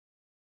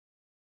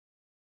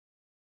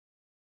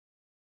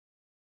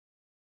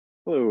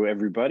Hello,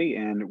 everybody,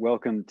 and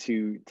welcome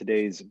to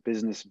today's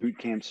Business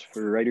Bootcamps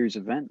for Writers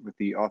event with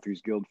the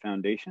Authors Guild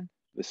Foundation.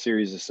 This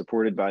series is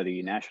supported by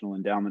the National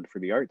Endowment for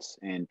the Arts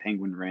and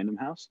Penguin Random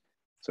House.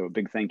 So a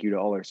big thank you to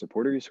all our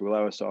supporters who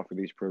allow us to offer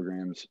these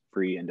programs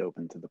free and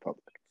open to the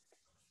public.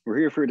 We're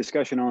here for a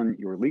discussion on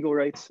your legal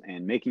rights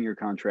and making your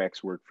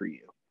contracts work for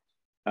you.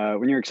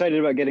 When you're excited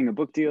about getting a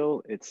book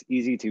deal, it's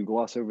easy to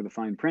gloss over the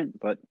fine print,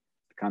 but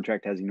the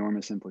contract has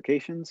enormous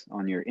implications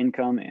on your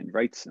income and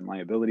rights and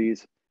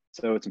liabilities.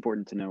 So it's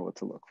important to know what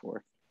to look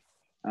for.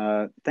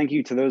 Thank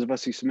you to those of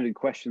us who submitted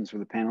questions for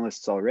the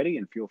panelists already,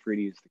 and feel free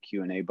to use the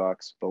Q&A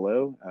box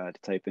below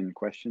to type in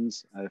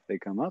questions if they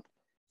come up,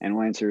 and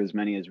we'll answer as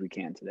many as we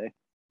can today.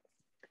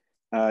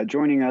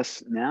 Joining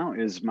us now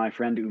is my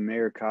friend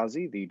Umair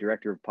Kazi, the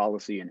Director of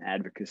Policy and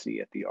Advocacy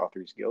at the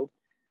Authors Guild.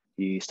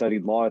 He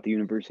studied law at the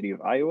University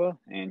of Iowa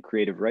and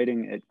creative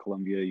writing at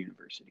Columbia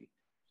University.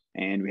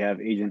 And we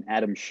have Agent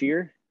Adam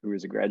Shear, who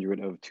is a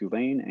graduate of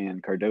Tulane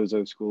and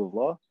Cardozo School of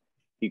Law.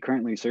 He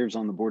currently serves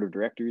on the board of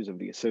directors of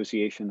the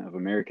Association of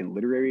American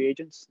Literary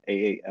Agents,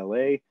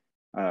 AALA,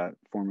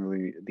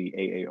 formerly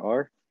the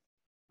AAR,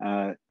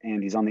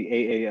 and he's on the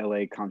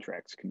AALA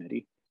Contracts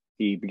Committee.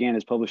 He began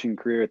his publishing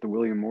career at the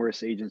William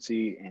Morris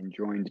Agency and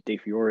joined De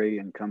Fiore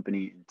and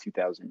Company in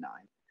 2009.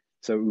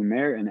 So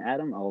Umair and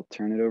Adam, I'll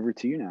turn it over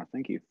to you now.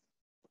 Thank you.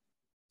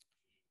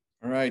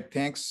 All right,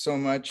 thanks so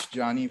much,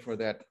 Johnny, for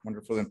that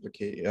wonderful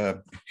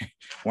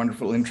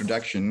wonderful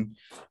introduction.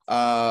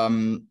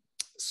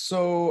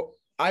 So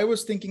I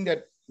was thinking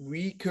that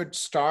we could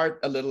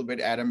start a little bit,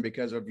 Adam,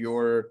 because of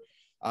your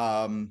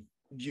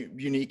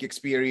unique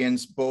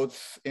experience,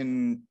 both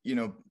in,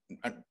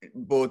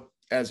 both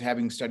as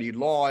having studied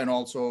law and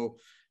also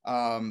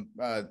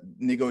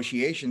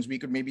negotiations. We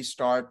could maybe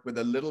start with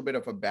a little bit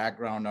of a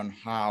background on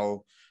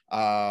how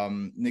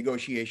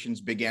negotiations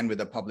began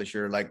with a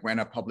publisher. Like when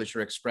a publisher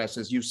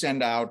expresses, you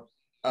send out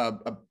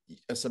a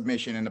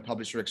submission and the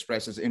publisher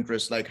expresses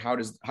interest. Like how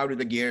do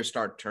the gears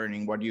start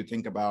turning? What do you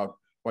think about?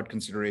 What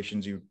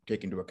considerations you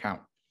take into account?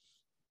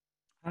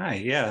 Hi,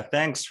 yeah,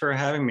 thanks for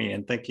having me,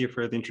 and thank you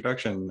for the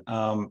introduction.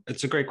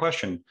 It's a great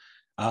question.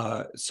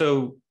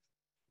 So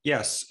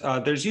yes,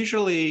 there's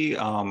usually,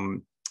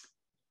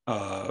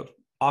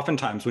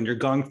 oftentimes when you're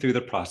going through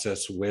the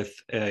process with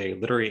a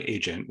literary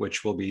agent,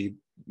 which will be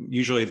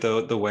usually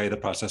the way the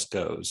process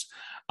goes,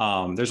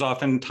 there's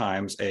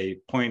oftentimes a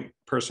point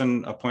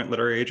person, a point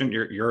literary agent,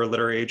 you're a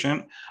literary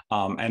agent,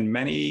 and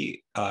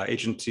many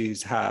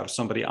agencies have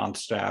somebody on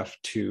staff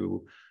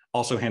to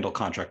also handle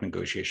contract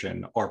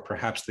negotiation, or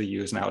perhaps they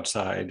use an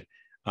outside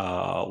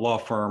law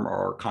firm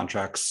or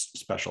contracts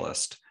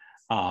specialist.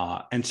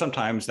 And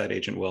sometimes that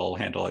agent will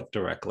handle it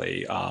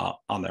directly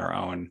on their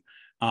own.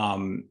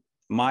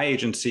 My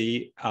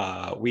agency,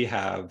 we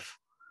have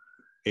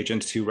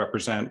agents who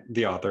represent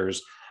the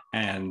authors,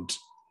 and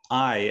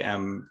I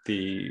am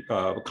the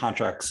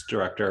contracts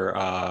director,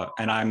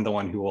 and I'm the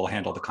one who will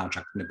handle the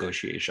contract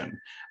negotiation.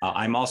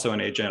 I'm also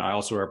an agent. I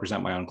also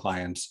represent my own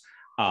clients.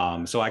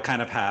 So I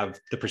kind of have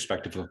the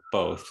perspective of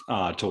both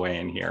to weigh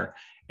in here.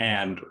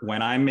 And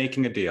when I'm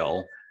making a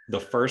deal, the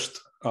first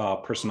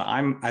person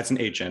as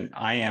an agent,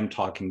 I am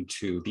talking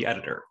to the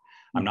editor.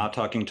 I'm not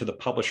talking to the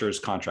publisher's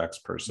contracts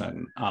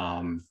person.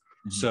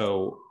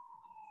 So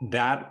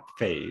that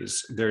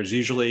phase, there's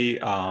usually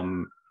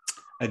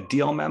a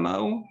deal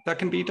memo that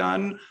can be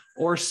done,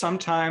 or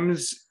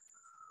sometimes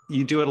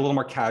you do it a little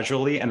more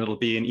casually and it'll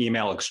be an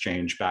email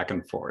exchange back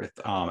and forth.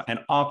 And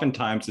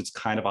oftentimes it's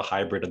kind of a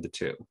hybrid of the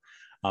two,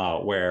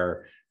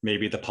 where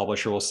maybe the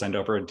publisher will send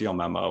over a deal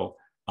memo,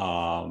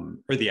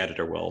 or the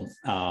editor will,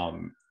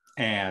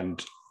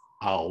 and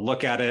I'll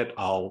look at it,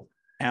 I'll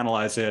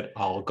analyze it,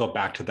 I'll go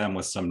back to them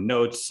with some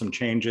notes, some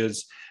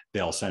changes.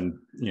 They'll send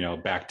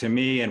back to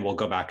me, and we'll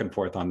go back and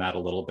forth on that a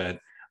little bit.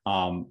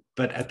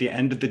 But at the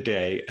end of the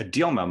day, a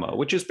deal memo,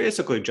 which is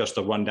basically just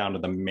a rundown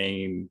of the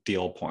main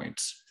deal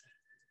points,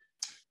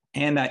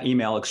 and that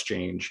email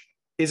exchange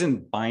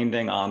isn't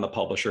binding on the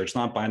publisher. It's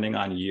not binding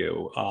on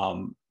you.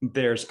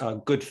 There's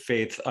a good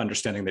faith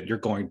understanding that you're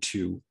going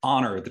to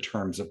honor the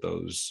terms of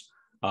those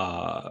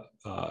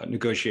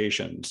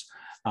negotiations.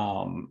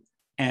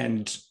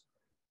 And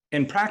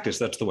in practice,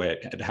 that's the way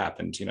it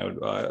happens.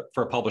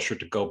 For a publisher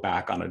to go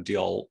back on a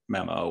deal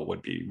memo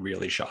would be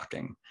really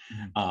shocking.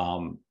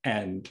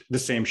 And the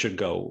same should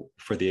go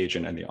for the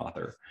agent and the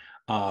author.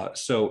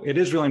 So it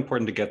is really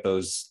important to get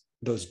those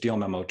deal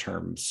memo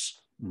terms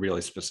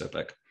really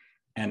specific.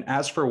 And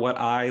as for what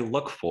I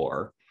look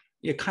for,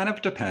 it kind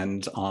of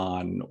depends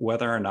on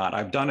whether or not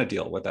I've done a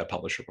deal with that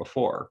publisher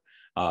before.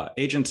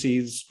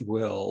 Agencies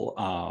will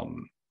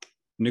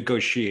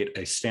negotiate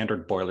a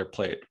standard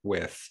boilerplate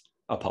with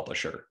a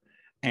publisher,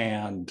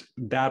 and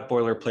that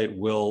boilerplate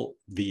will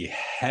be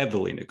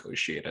heavily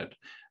negotiated.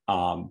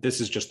 This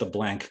is just a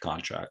blank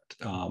contract.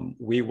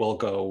 We will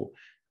go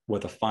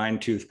with a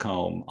fine-tooth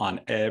comb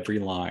on every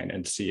line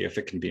and see if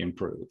it can be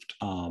improved.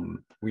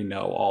 We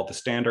know all the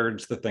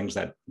standards, the things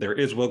that there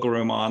is wiggle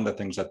room on, the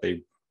things that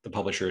the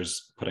publisher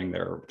is putting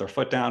their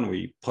foot down.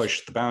 We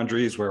push the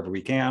boundaries wherever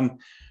we can.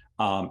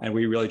 And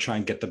we really try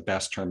and get the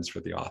best terms for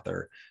the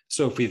author.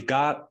 So if we've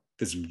got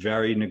this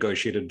very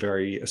negotiated,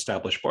 very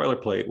established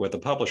boilerplate with a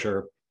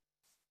publisher,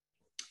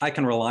 I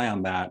can rely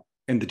on that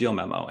in the deal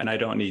memo, and I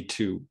don't need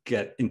to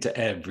get into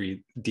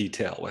every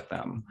detail with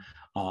them.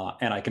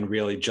 And I can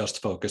really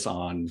just focus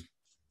on,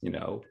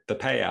 the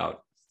payout,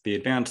 the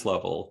advance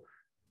level,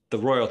 the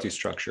royalty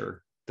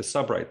structure, the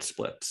subright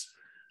splits,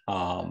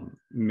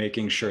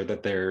 making sure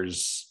that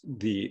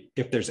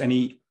if there's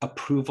any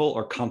approval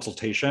or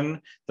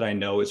consultation that I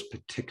know is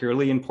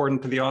particularly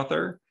important to the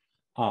author,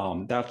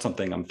 that's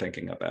something I'm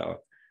thinking about.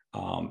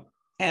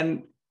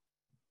 And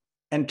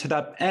to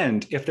that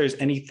end, if there's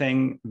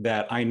anything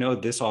that I know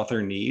this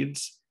author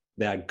needs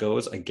that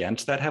goes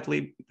against that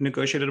heavily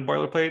negotiated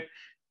boilerplate,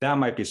 that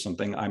might be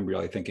something I'm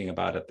really thinking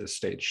about at this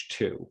stage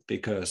too,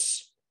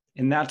 because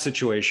in that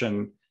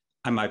situation,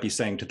 I might be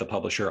saying to the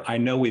publisher, I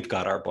know we've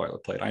got our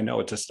boilerplate. I know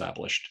it's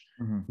established.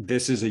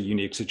 This is a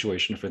unique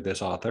situation for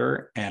this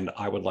author, and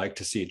I would like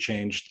to see it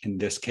changed in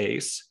this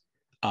case.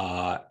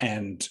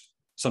 And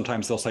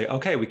sometimes they'll say,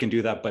 okay, we can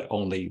do that, but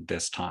only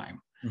this time.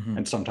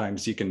 And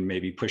sometimes you can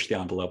maybe push the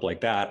envelope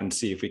like that and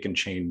see if we can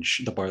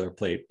change the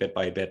boilerplate bit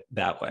by bit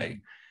that way.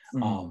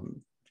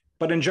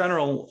 But in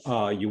general,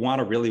 you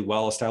want a really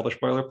well-established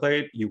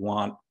boilerplate. You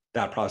want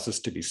that process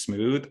to be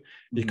smooth,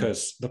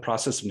 because the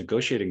process of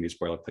negotiating these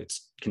boilerplates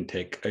can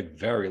take a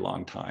very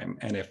long time.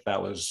 And if that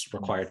was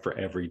required for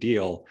every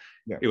deal,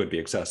 it would be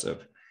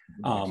excessive.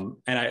 And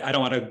I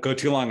don't want to go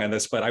too long on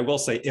this, but I will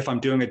say, if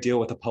I'm doing a deal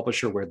with a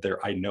publisher where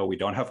I know we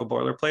don't have a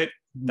boilerplate,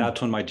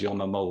 that's when my deal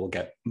memo will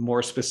get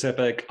more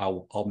specific.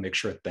 I'll make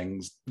sure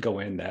things go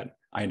in that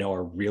I know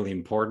are really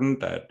important,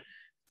 that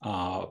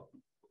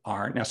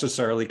aren't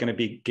necessarily going to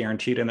be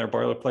guaranteed in their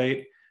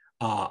boilerplate.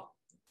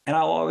 And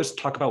I'll always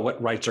talk about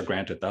what rights are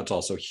granted. That's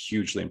also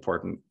hugely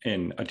important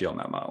in a deal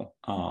memo,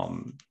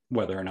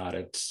 whether or not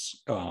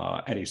it's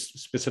any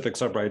specific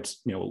subrights,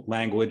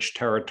 language,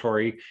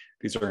 territory.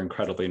 These are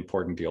incredibly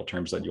important deal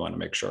terms that you want to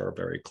make sure are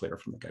very clear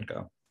from the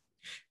get-go.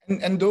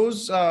 And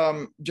those,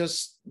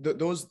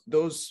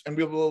 those, and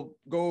we will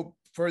go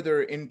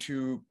further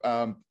into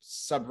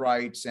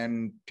subrights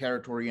and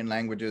territory and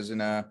languages in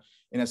a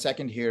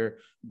second here.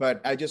 But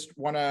I just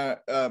want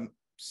to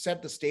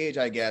set the stage,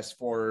 I guess,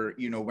 for,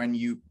 when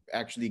you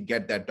actually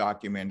get that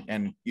document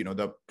and,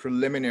 the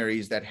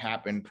preliminaries that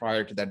happen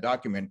prior to that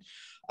document.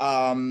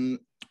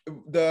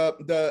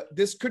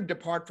 This could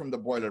depart from the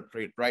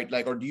boilerplate, right?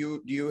 Like, or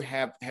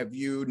have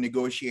you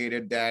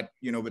negotiated that,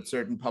 with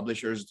certain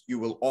publishers, you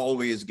will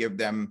always give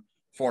them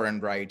foreign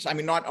rights? I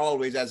mean, not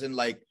always, as in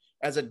like,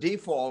 as a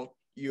default,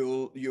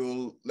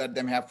 you'll let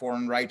them have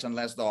foreign rights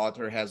unless the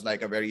author has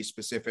like a very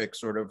specific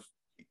sort of,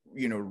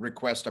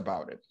 request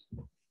about it.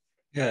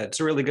 Yeah, it's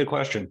a really good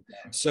question.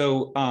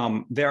 So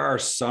there are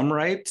some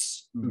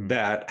rights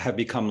that have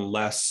become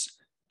less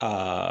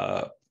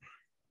up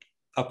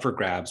for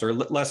grabs or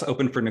less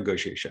open for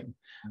negotiation.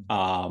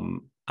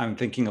 I'm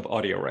thinking of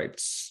audio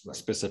rights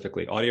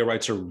specifically. Audio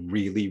rights are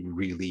really,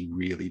 really,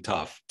 really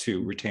tough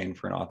to retain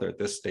for an author at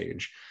this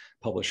stage.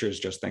 Publishers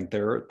just think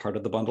they're part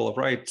of the bundle of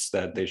rights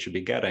that they should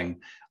be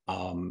getting.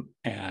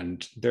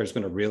 And there's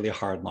been a really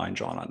hard line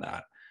drawn on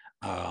that.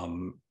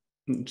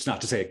 It's not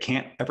to say it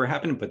can't ever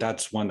happen, but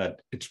that's one that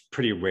it's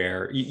pretty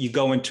rare. You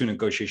go into a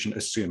negotiation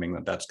assuming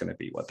that that's going to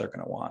be what they're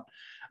going to want.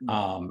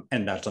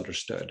 And that's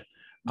understood.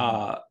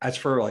 As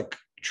for like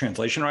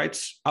translation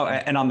rights,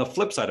 and on the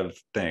flip side of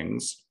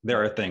things,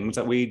 there are things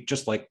that we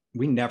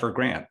never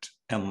grant.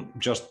 And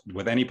just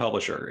with any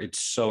publisher, it's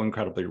so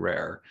incredibly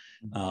rare,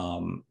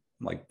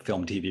 like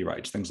film, TV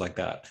rights, things like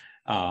that.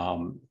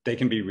 They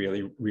can be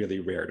really, really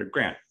rare to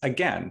grant.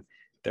 Again,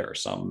 there are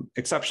some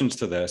exceptions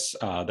to this.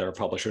 There are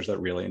publishers that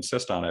really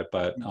insist on it,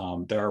 but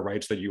there are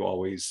rights that you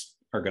always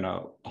are going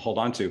to hold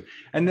on to.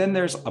 And then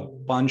there's a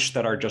bunch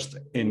that are just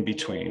in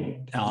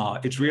between.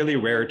 It's really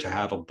rare to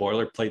have a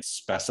boilerplate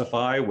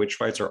specify which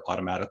rights are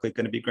automatically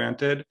going to be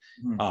granted.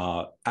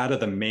 Out of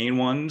the main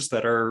ones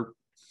that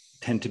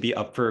tend to be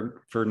up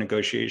for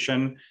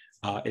negotiation,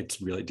 it's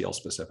really deal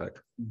specific.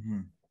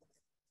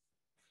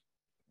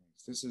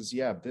 This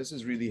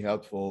is really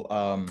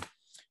helpful.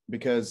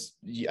 Because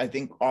I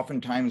think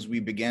oftentimes we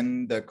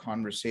begin the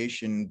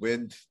conversation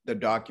with the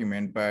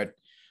document, but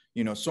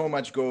so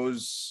much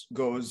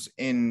goes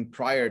in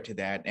prior to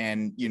that.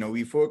 And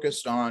we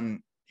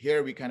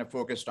kind of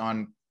focused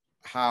on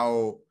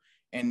how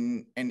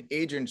an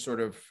agent sort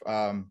of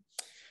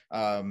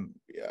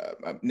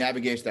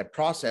navigates that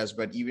process.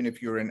 But even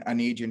if you're an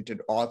unagented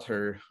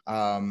author,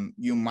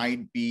 you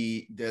might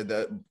be to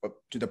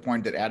the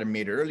point that Adam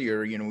made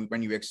earlier,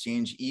 when you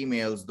exchange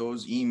emails,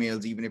 those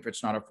emails, even if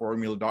it's not a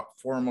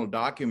formal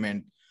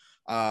document,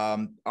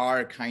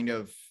 are kind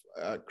of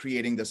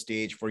creating the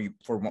stage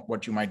for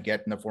what you might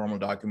get in the formal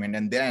document.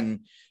 And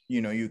then,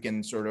 you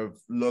can sort of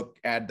look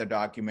at the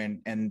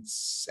document and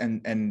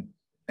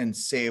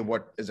say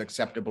what is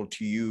acceptable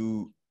to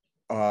you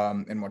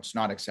and what's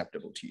not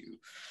acceptable to you.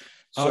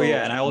 So,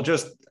 and I will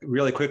just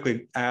really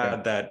quickly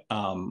add that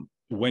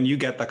when you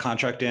get the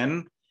contract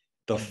in,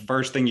 the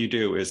first thing you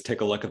do is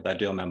take a look at that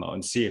deal memo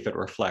and see if it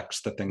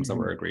reflects the things that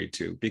were agreed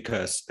to,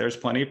 because there's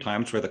plenty of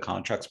times where the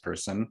contracts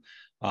person,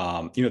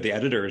 the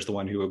editor is the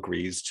one who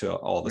agrees to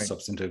all the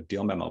substantive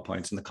deal memo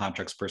points, and the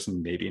contracts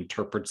person maybe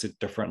interprets it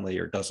differently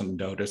or doesn't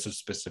notice a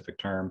specific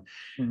term.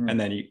 And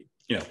then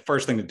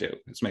first thing to do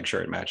is make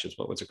sure it matches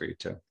what was agreed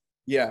to.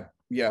 Yeah,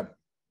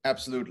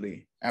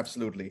 absolutely.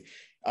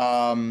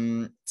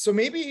 So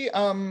maybe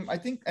I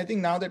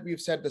think now that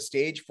we've set the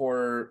stage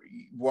for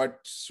what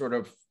sort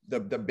of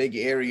the big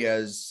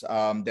areas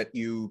that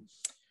you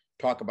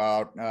talk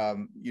about,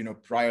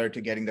 prior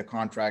to getting the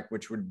contract,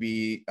 which would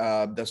be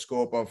the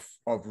scope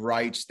of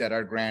rights that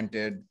are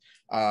granted,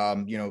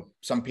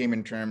 some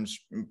payment terms,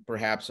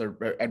 perhaps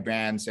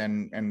advance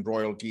and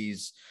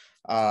royalties,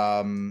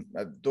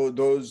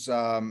 those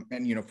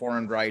and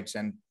foreign rights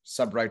and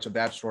sub rights of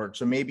that sort.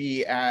 So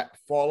maybe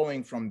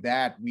following from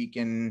that, we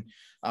can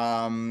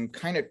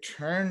kind of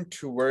turn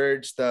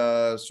towards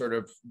the sort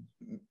of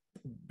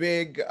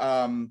big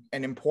and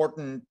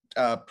important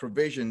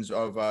provisions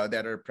of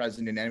that are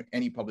present in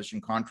any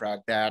publishing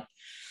contract that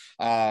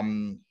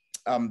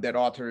that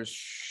authors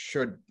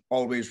should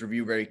always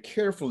review very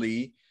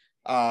carefully,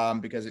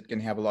 because it can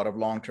have a lot of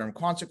long-term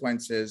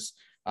consequences.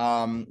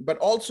 But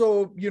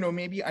also,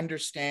 maybe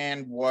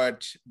understand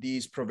what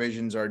these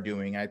provisions are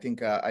doing. I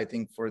think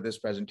for this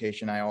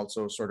presentation, I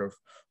also sort of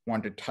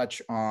want to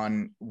touch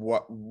on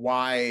what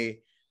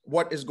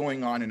is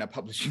going on in a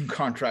publishing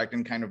contract,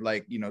 and kind of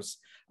like,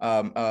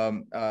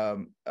 a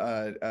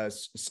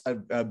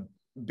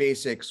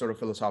basic sort of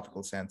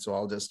philosophical sense. So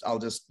I'll just,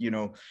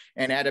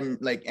 and Adam,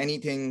 like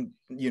anything,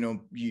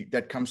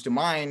 that comes to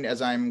mind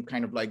as I'm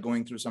kind of like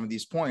going through some of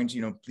these points,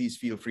 please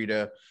feel free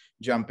to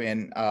jump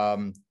in.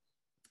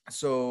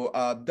 So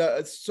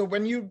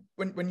when you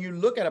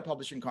look at a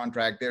publishing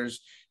contract,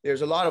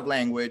 there's a lot of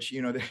language,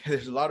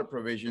 there's a lot of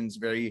provisions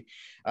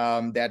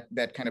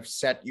that kind of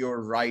set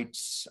your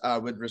rights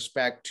with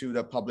respect to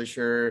the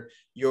publisher,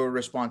 your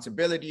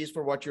responsibilities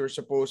for what you're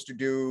supposed to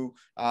do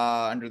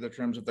under the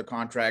terms of the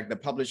contract, the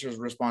publisher's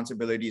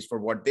responsibilities for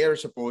what they're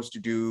supposed to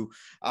do.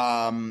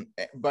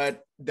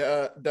 But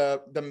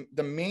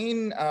the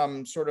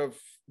main sort of,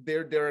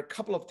 there are a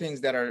couple of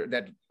things that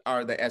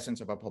are the essence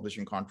of a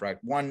publishing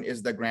contract. One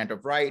is the grant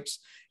of rights,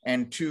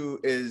 and two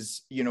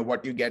is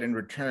what you get in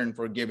return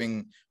for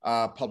giving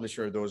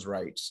publisher those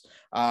rights.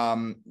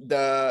 I'm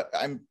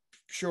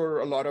sure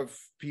a lot of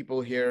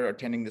people here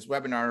attending this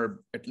webinar are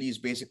at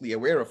least basically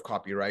aware of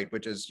copyright,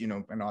 which is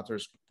an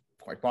author's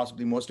quite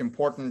possibly most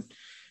important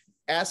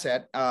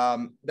asset.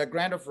 The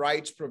grant of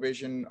rights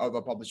provision of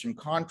a publishing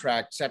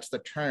contract sets the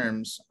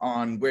terms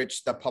on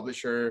which the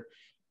publisher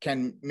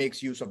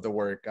makes use of the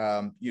work.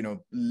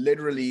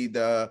 Literally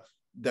the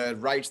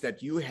rights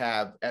that you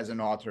have as an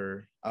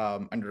author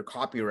under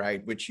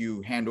copyright, which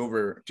you hand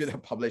over to the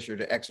publisher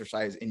to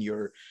exercise in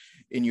your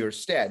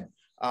stead.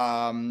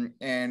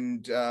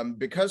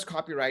 Because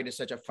copyright is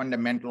such a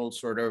fundamental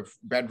sort of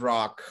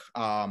bedrock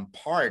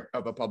part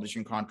of a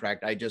publishing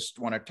contract, I just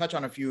want to touch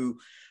on a few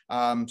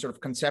sort of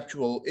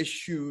conceptual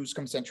issues,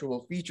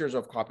 conceptual features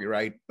of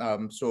copyright,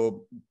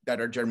 so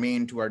that are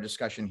germane to our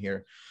discussion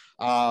here.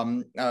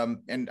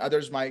 And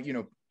others might,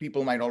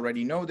 people might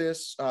already know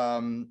this,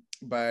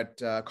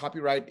 but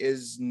copyright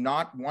is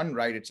not one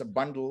right. It's a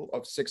bundle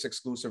of 6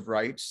 exclusive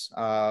rights.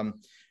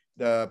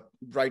 The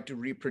right to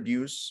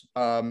reproduce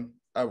a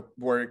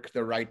work,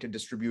 the right to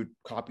distribute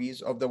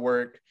copies of the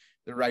work,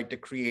 the right to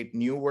create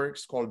new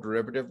works called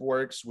derivative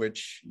works,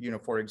 which,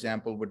 for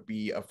example, would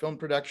be a film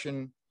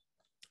production,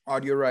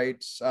 audio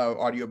rights,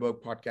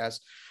 audiobook,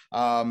 podcast,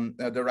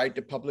 the right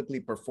to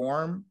publicly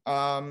perform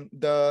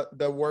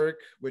the work,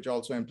 which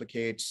also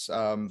implicates,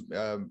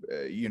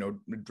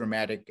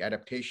 dramatic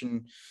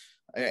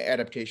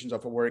adaptations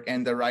of a work,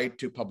 and the right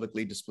to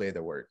publicly display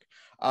the work.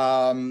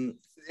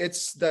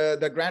 It's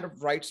the grant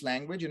of rights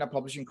language in a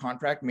publishing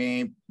contract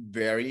may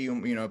vary.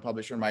 A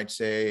publisher might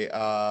say,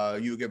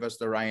 you give us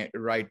the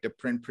right to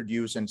print,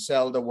 produce, and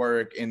sell the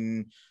work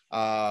in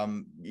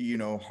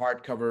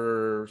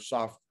hardcover,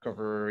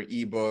 softcover,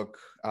 ebook,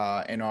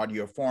 and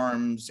audio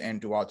forms,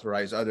 and to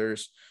authorize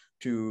others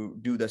to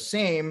do the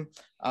same.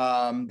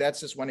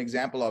 That's just one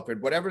example of it.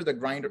 Whatever the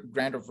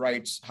grant of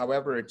rights,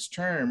 however it's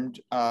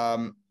termed,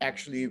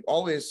 actually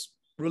always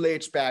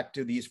relates back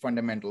to these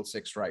fundamental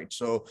 6 rights.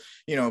 So,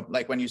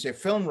 like when you say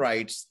film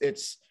rights,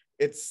 it's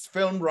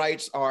film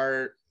rights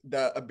are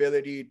the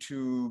ability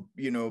to,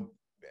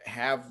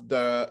 have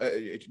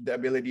the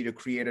ability to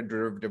create a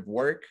derivative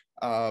work,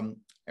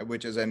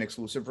 which is an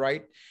exclusive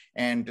right,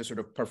 and to sort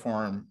of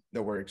perform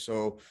the work.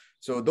 So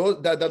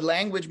the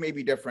language may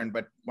be different,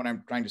 but what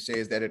I'm trying to say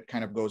is that it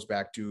kind of goes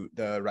back to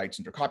the rights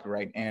under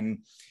copyright. And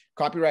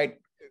copyright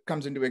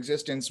comes into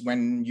existence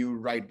when you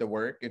write the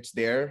work. It's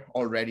there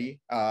already,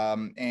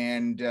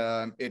 and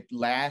it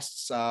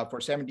lasts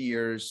for 70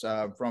 years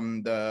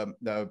from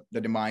the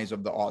demise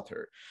of the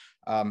author,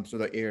 so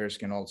the heirs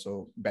can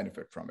also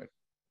benefit from it.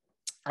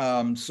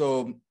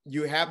 So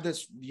you have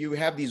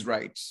these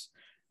rights.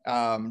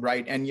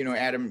 Right. And,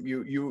 Adam,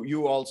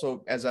 you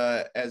also as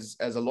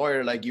a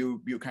lawyer, like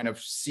you kind of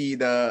see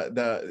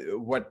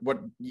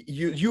what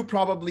you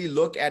probably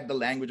look at the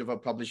language of a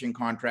publishing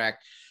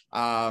contract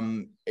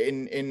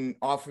in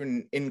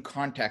often in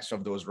context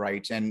of those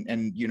rights. And,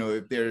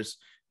 if there's,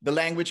 the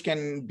language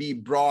can be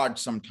broad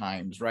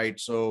sometimes, right?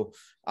 So,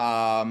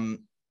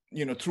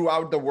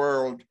 throughout the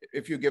world,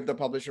 if you give the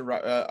publisher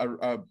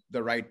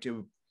the right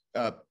to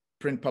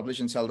print, publish,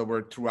 and sell the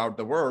work throughout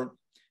the world,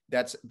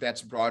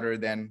 that's broader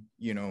than,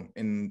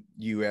 in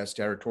US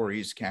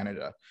territories,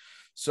 Canada.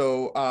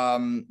 So,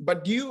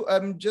 but do you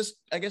just,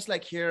 I guess,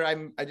 like here,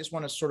 I just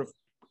want to sort of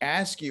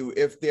ask you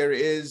if there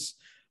is,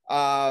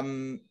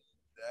 you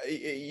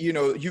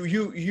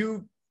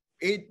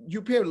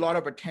pay a lot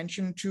of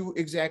attention to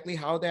exactly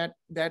how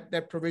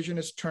that provision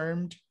is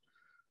termed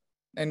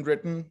and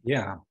written.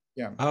 Yeah.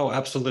 Yeah. Oh,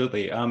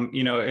 absolutely.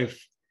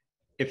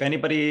 If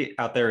anybody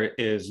out there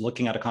is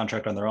looking at a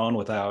contract on their own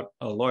without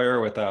a lawyer,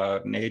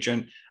 without an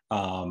agent,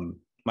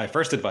 my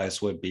first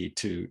advice would be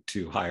to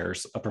hire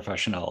a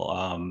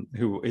professional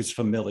who is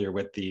familiar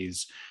with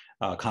these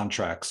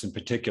contracts in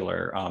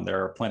particular.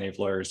 There are plenty of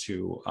lawyers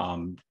who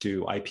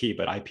do IP,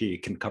 but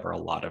IP can cover a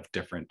lot of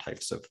different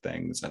types of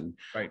things. And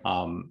right.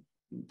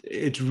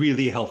 It's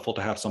really helpful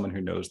to have someone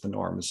who knows the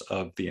norms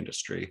of the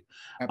industry.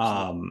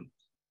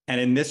 And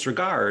in this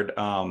regard,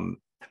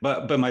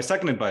 but my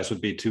second advice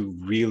would be to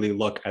really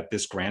look at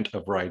this grant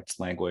of rights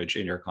language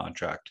in your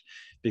contract,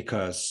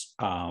 because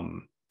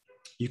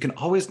you can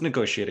always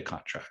negotiate a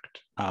contract.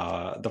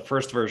 The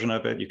first version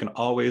of it, you can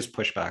always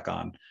push back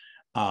on.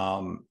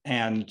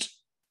 And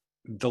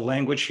the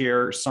language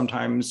here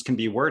sometimes can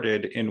be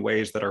worded in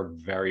ways that are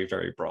very,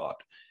 very broad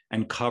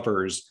and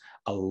covers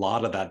a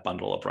lot of that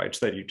bundle of rights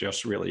that you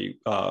just really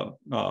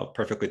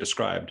perfectly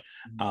described.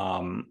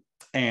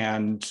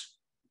 And,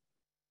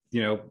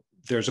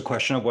 there's a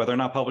question of whether or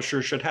not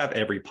publishers should have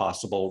every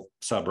possible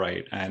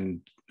sub-right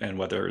and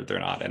whether they're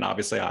not. And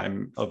obviously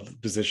I'm of the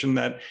position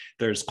that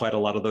there's quite a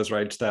lot of those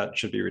rights that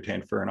should be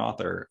retained for an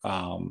author.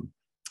 The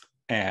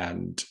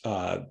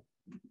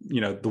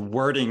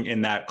wording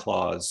in that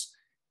clause,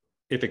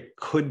 if it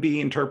could be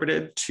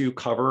interpreted to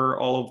cover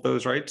all of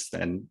those rights,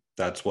 then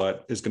that's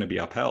what is going to be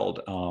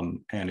upheld.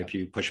 And if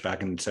you push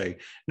back and say,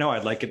 no,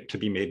 I'd like it to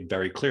be made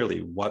very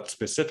clearly what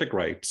specific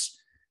rights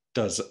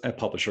does a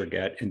publisher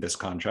get in this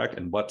contract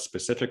and what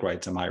specific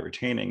rights am I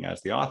retaining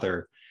as the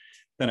author,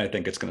 then I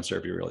think it's going to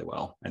serve you really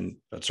well. And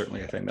that's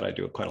certainly a thing that I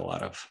do quite a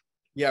lot of.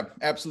 Yeah,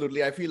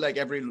 absolutely. I feel like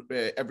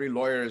every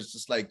lawyer is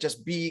just like,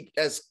 just be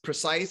as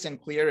precise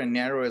and clear and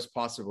narrow as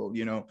possible.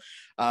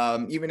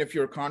 Even if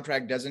your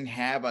contract doesn't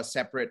have a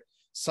separate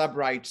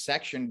sub-right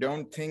section,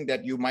 don't think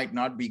that you might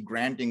not be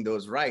granting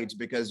those rights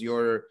because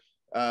your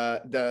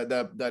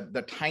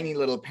the tiny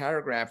little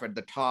paragraph at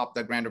the top,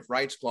 the grant of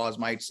rights clause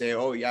might say,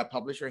 oh yeah,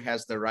 publisher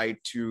has the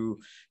right to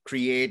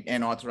create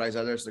and authorize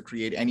others to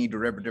create any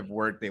derivative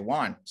work they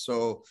want.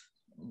 So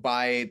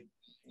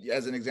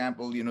as an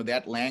example,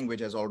 that language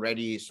has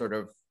already sort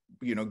of,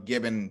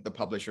 given the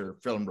publisher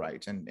film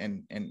rights and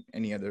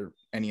any other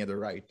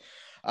right.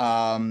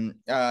 A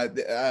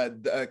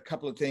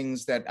couple of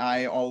things that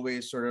I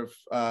always sort of,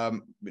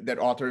 that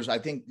authors, I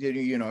think,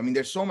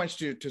 there's so much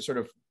to sort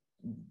of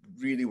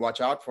really watch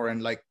out for.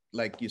 And like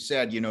you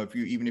said,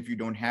 even if you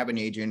don't have an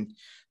agent,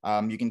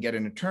 you can get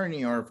an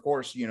attorney, or of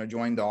course,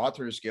 join the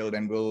Authors Guild,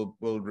 and we'll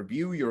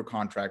review your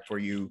contract for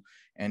you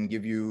and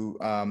give you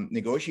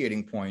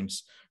negotiating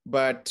points.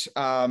 But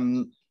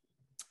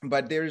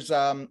there's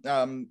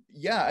one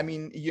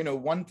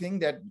thing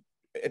that,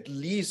 at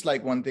least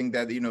like one thing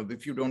that,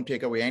 if you don't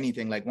take away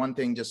anything, like one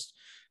thing, just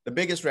the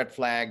biggest red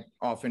flag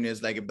often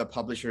is like if the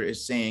publisher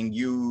is saying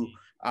you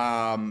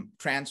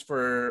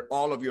transfer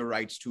all of your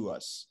rights to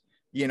us,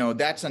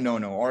 that's a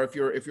no-no. Or if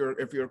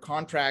your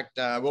contract,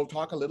 we'll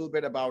talk a little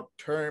bit about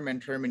term and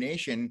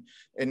termination,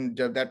 and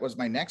that was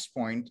my next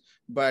point.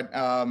 But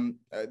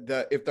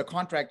if the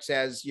contract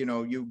says,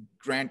 you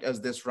grant us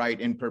this right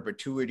in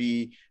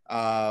perpetuity,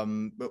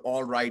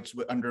 all rights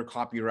under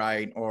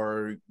copyright,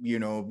 or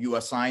you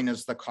assign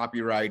us the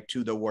copyright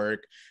to the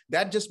work,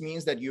 that just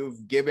means that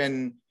you've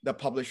given the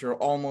publisher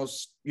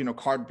almost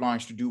carte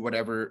blanche to do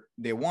whatever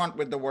they want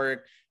with the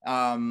work.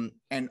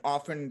 And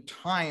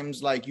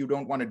oftentimes, like, you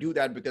don't want to do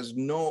that, because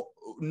no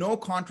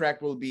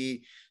contract will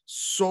be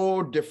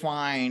so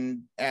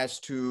defined as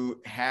to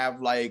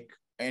have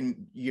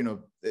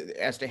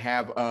as to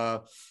have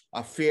a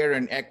fair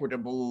and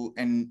equitable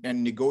and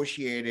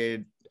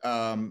negotiated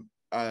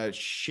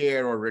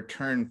share or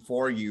return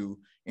for you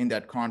in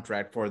that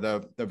contract for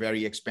the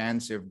very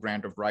expansive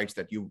grant of rights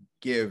that you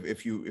give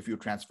if you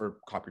transfer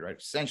copyright,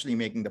 essentially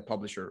making the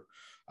publisher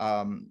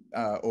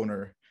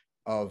owner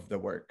of the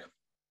work.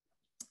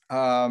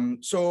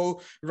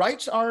 So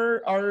rights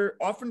are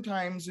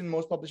oftentimes, in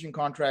most publishing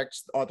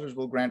contracts, authors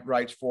will grant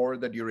rights for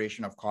the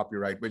duration of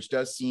copyright, which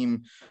does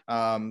seem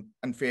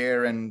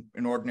unfair and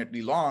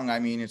inordinately long. I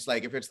mean, it's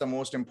like, if it's the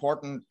most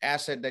important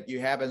asset that you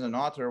have as an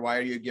author, why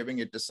are you giving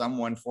it to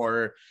someone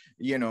for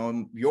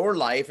your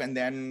life and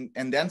then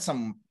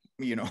some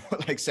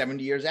like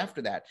 70 years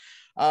after that.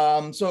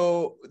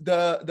 So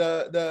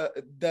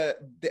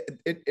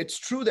it's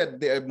true that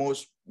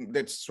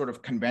that's sort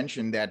of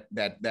convention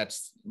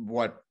that's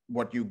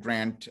what you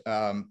grant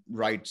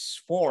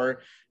rights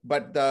for,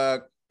 but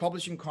the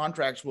publishing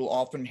contracts will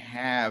often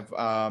have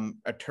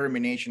a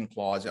termination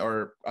clause,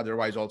 or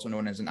otherwise also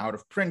known as an out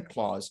of print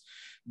clause,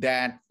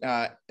 that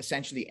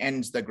essentially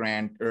ends the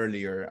grant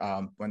earlier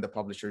when the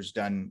publisher's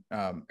done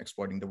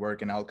exploiting the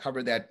work. And I'll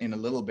cover that in a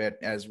little bit,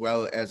 as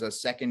well as a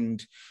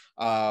second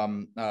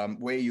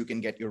way you can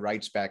get your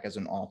rights back as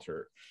an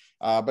author.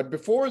 But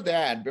before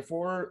that,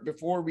 before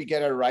we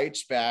get our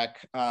rights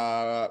back,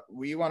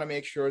 we want to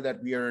make sure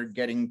that we are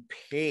getting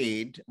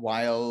paid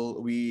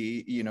while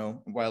we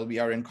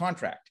are in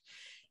contract.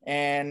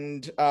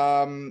 And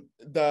some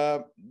of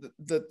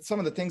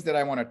the things that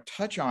I want to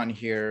touch on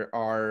here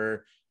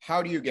are,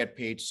 how do you get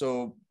paid?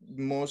 So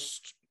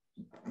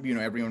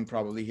everyone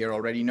probably here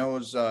already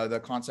knows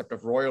the concept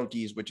of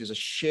royalties, which is a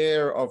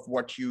share of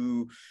what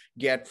you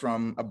get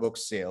from a book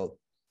sale.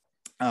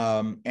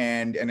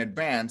 And an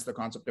advance, the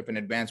concept of an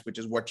advance, which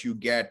is what you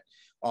get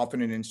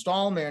often in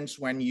installments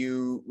when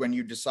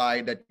you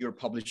decide that you're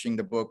publishing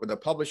the book with a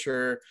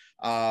publisher.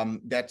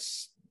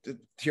 That's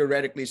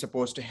theoretically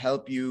supposed to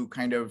help you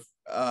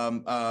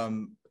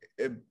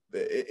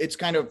it's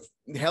kind of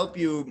help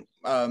you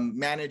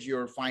manage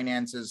your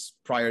finances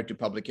prior to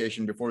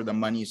publication, before the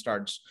money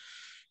starts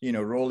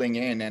rolling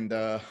in. And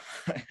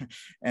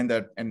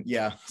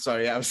yeah,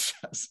 sorry, I was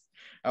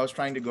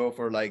trying to go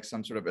for like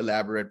some sort of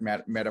elaborate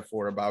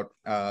metaphor about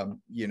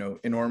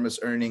enormous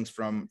earnings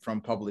from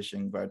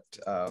publishing, but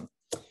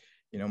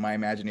my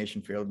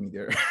imagination failed me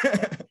there.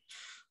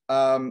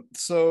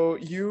 So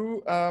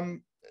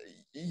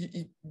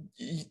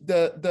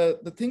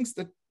the things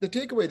that the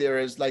takeaway there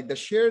is, like, the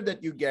share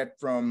that you get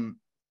from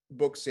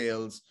book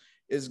sales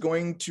is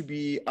going to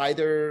be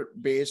either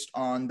based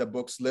on the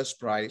book's list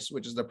price,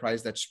 which is the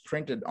price that's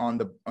printed on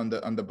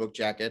the book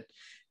jacket,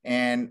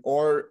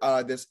 or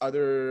this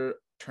other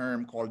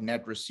term called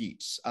net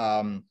receipts.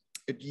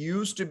 It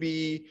used to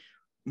be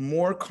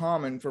more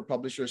common for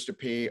publishers to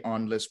pay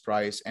on list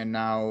price, and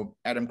now,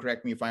 Adam,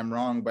 correct me if I'm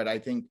wrong, but I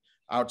think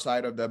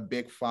outside of the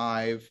big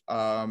five,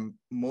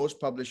 most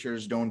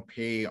publishers don't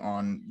pay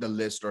on the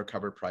list or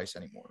cover price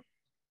anymore.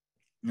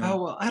 No?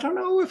 Oh, well, I don't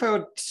know if I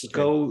would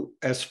go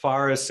as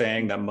far as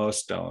saying that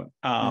most don't.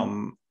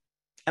 And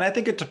I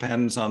think it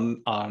depends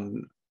on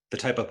the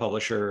type of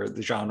publisher,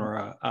 the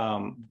genre.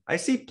 I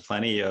see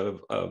plenty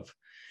of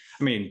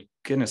I mean,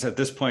 goodness, at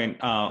this point,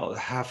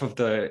 half of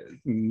the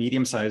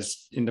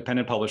medium-sized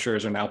independent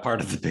publishers are now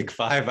part of the big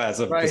five as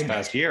of this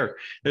past year.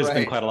 There's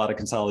been quite a lot of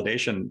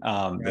consolidation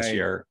this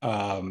year.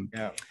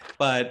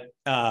 But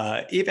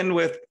even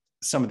with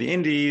some of the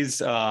indies,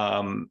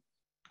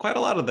 quite a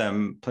lot of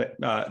them,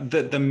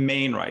 the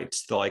main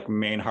rights, the like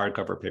main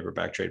hardcover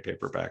paperback, trade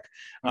paperback,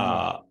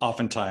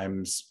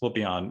 oftentimes will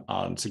be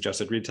on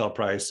suggested retail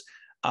price.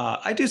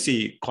 I do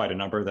see quite a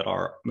number that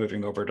are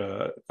moving over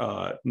to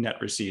net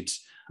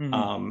receipts.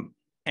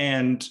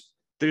 And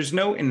there's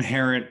no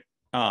inherent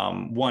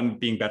one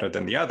being better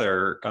than the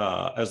other,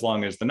 as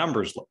long as the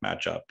numbers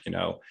match up.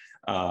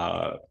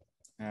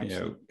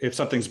 If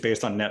something's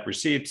based on net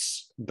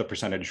receipts, the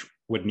percentage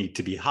would need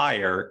to be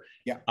higher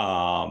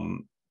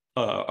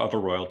of a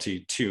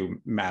royalty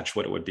to match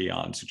what it would be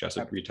on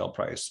suggested retail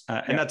price.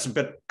 And that's a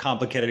bit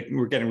complicated.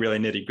 We're getting really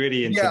nitty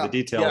gritty into the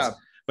details.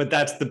 But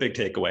that's the big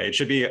takeaway. It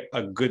should be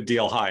a good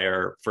deal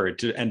higher for it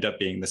to end up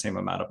being the same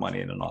amount of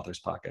money in an author's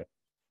pocket.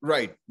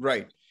 Right.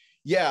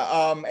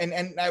 Yeah,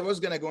 and I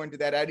was going to go into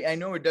that. I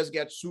know it does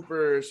get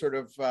super sort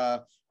of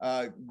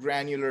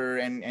granular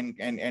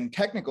and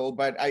technical,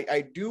 but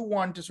I do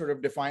want to sort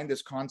of define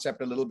this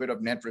concept a little bit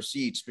of net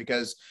receipts,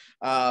 because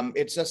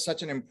it's just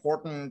such an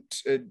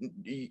important,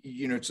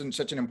 it's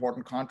such an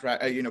important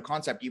contract,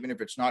 concept. Even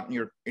if it's not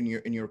in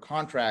your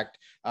contract,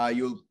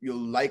 you'll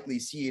likely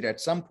see it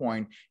at some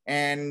point.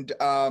 And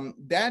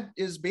that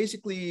is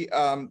basically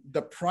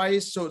the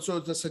price. So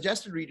the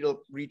suggested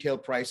retail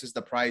price is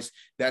the price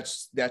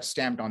that's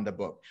stamped on the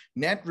book.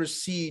 Net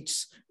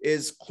receipts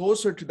is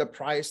closer to the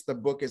price the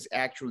book is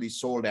actually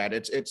sold at.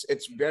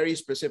 It's very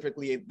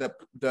specifically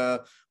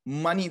the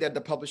money that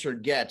the publisher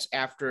gets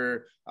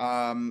after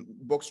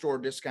bookstore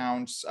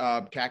discounts,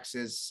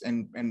 taxes,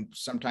 and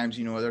sometimes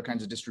other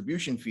kinds of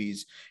distribution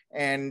fees.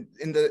 And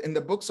in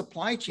the book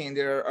supply chain,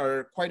 there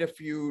are quite a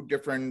few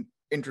different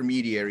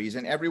intermediaries,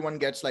 and everyone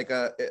gets like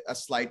a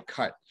slight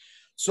cut.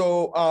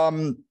 So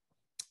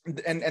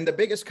and the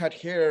biggest cut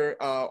here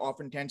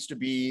often tends to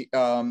be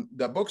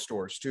the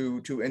bookstores.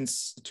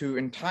 To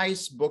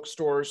entice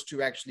bookstores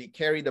to actually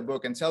carry the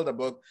book and sell the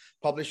book,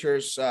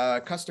 publishers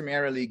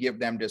customarily give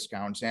them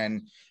discounts.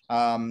 And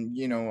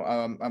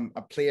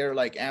a player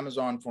like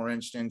Amazon, for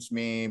instance,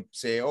 may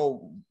say,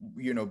 oh,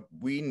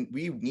 we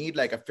need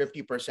like a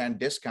 50%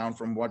 discount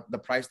from what the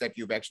price that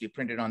you've actually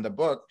printed on the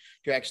book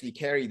to actually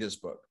carry this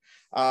book.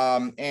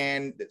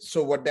 And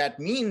so what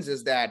that means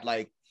is that,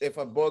 like, if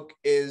a book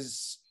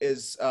is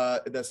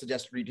the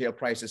suggested retail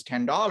price is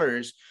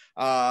 $10,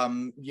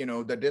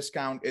 the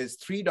discount is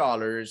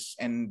 $3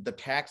 and the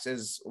tax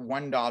is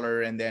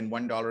 $1 and then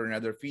 $1 in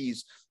other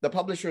fees, the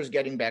publisher is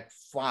getting back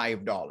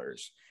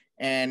 $5.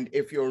 And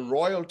if your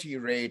royalty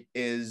rate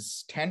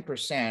is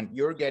 10%,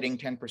 you're getting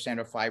 10%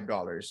 of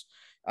 $5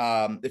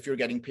 if you're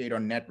getting paid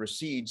on net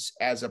receipts,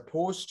 as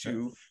opposed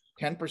to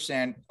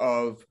 10%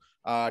 of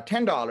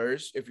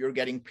 $10 if you're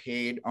getting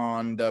paid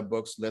on the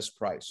book's list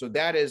price. So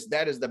that is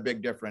the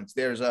big difference.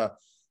 There's the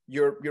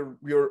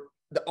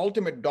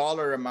ultimate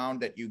dollar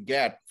amount that you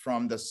get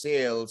from the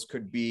sales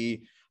could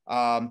be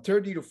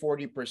 30 to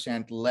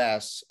 40%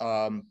 less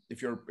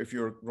if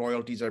your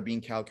royalties are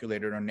being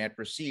calculated on net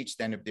receipts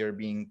than if they're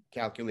being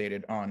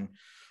calculated on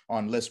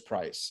list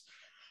price.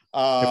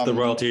 If the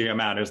royalty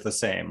amount is the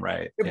same,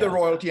 right? If the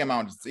royalty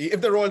amount,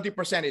 if the royalty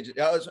percentage,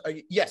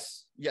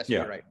 yes,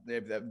 you're right.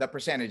 The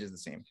percentage is the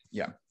same.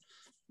 Yeah.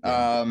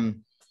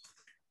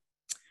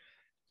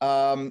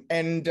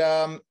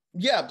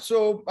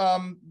 So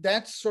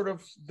that's sort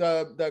of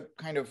the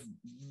kind of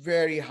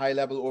very high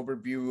level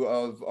overview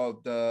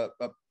of the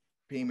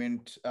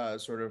payment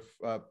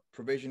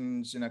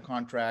provisions in a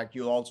contract.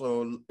 You'll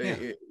also,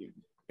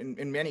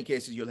 in many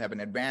cases, you'll have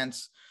an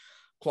advance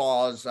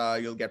clause.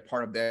 You'll get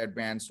part of the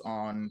advance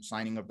on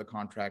signing of the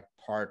contract,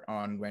 part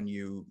on when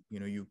you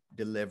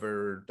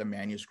deliver the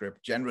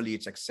manuscript. Generally,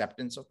 it's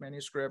acceptance of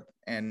manuscript,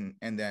 and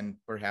then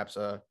perhaps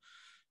a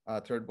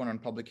third one on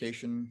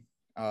publication.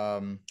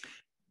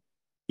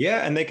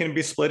 Yeah, and they can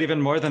be split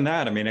even more than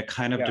that. I mean, it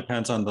kind of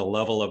depends on the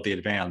level of the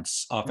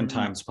advance.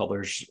 Oftentimes,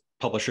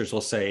 publishers will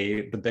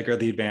say the bigger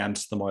the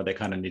advance, the more they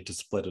kind of need to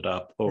split it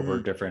up over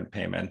different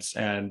payments.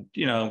 And,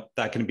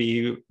 that can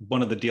be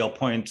one of the deal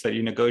points that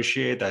you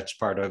negotiate. That's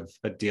part of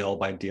a deal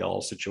by deal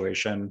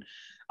situation.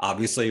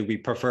 Obviously, we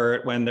prefer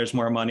it when there's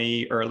more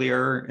money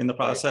earlier in the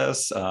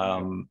process.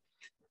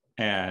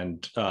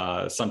 And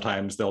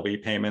sometimes there'll be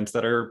payments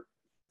that are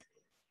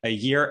a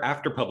year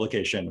after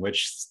publication,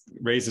 which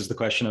raises the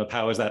question of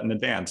how is that in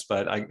advance?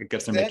 But I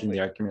guess they're making the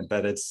argument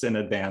that it's in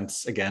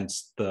advance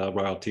against the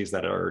royalties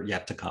that are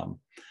yet to come,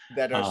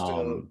 that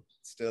are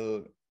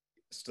still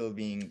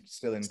being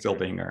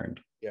earned.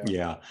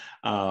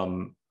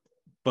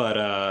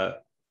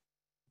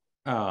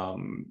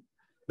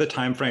 The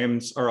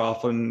timeframes are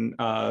often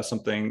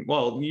something.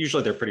 Well,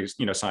 usually they're pretty,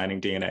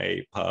 signing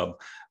DNA pub,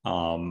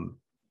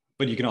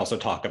 but you can also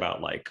talk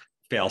about like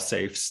fail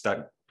safes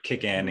that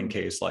kick in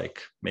case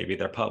like maybe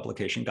their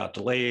publication got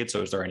delayed.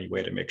 So is there any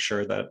way to make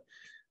sure that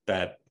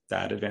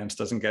advance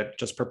doesn't get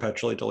just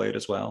perpetually delayed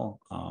as well?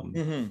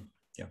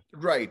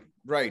 Right,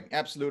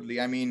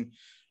 absolutely. I mean,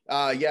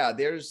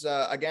 there's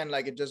again,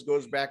 like it just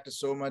goes back to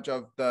so much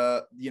of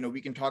the, we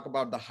can talk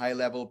about the high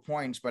level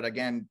points, but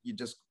again, it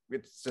just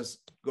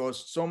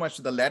goes so much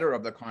to the letter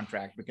of the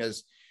contract,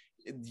 because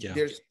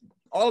there's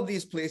all of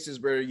these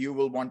places where you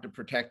will want to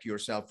protect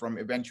yourself from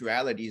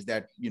eventualities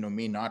that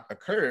may not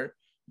occur,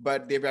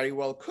 but they very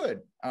well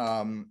could.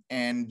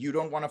 And you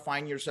don't want to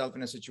find yourself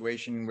in a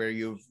situation where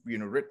you've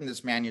written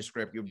this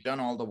manuscript, you've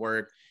done all the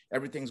work,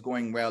 everything's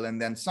going well,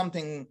 and then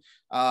something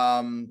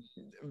at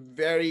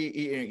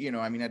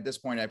this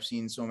point I've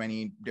seen so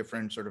many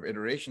different sort of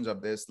iterations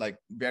of this, like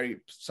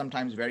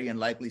sometimes very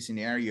unlikely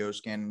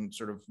scenarios can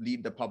sort of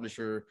lead the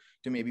publisher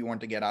to maybe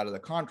want to get out of the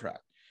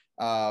contract.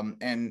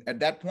 And at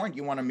that point,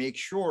 you want to make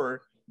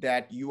sure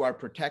that you are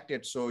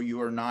protected, so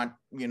you are not,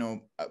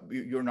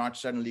 you're not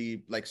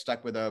suddenly like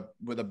stuck with a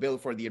bill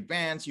for the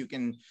advance. You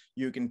can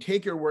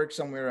take your work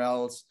somewhere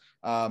else,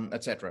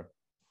 etc.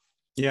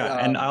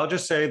 And I'll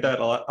just say that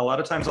a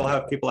lot of times I'll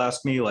have people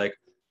ask me like,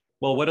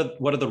 well, what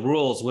are the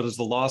rules? What does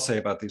the law say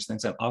about these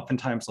things? And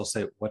oftentimes they'll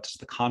say, what does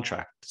the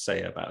contract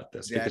say about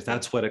this? Because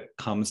that's what it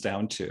comes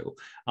down to.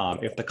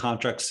 If the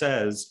contract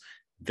says,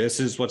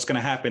 this is what's going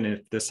to happen.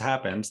 If this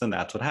happens, then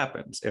that's what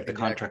happens. If the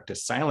contract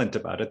is silent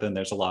about it, then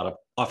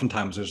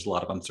oftentimes there's a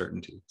lot of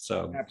uncertainty.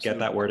 So get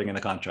that wording in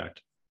the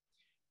contract.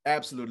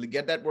 Absolutely.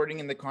 Get that wording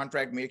in the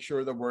contract. Make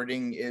sure the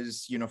wording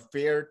is,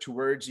 fair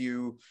towards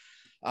you.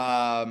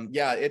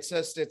 It's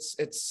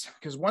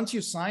because once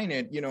you sign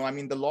it,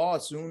 the law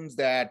assumes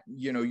that,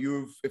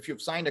 if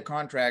you've signed a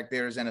contract,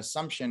 there's an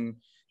assumption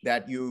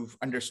that you've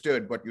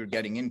understood what you're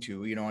getting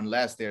into,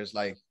 unless there's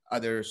like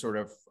other sort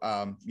of,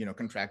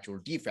 contractual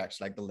defects,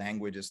 like the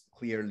language is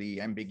clearly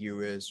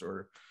ambiguous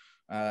or,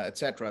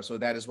 etc. So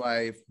that is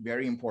why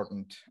very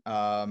important.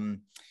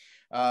 Make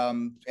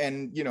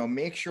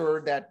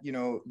sure that,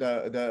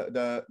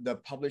 the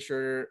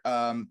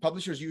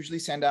publishers usually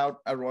send out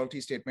royalty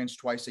statements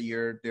twice a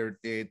year.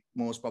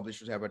 Most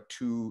publishers have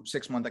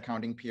 6-month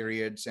accounting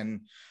periods,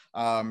 and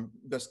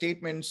the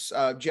statements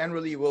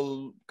generally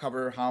will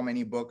cover how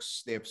many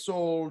books they've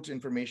sold,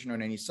 information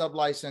on any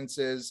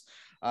sub-licenses,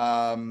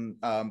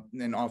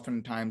 and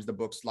oftentimes the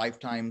book's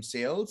lifetime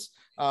sales.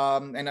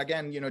 And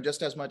again,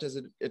 just as much as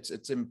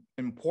it's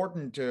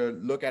important to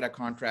look at a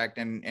contract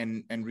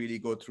and really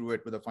go through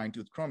it with a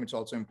fine-tooth comb, it's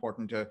also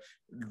important to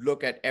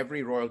look at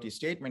every royalty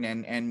statement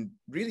and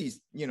really,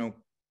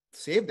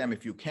 save them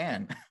if you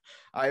can.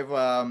 I've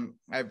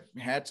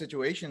had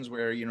situations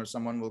where, you know,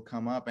 someone will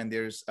come up and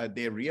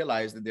they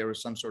realize that there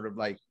was some sort of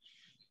like,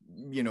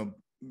 you know,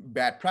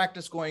 bad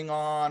practice going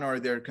on, or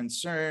they're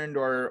concerned,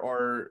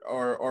 or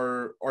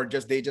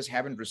just they just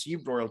haven't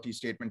received royalty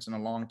statements in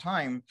a long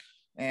time,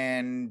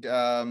 and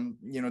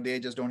you know, they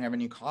just don't have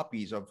any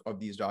copies of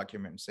these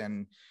documents.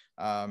 And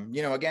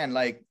you know, again,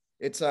 like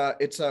it's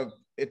a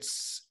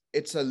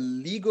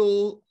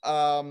legal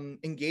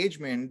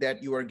engagement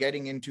that you are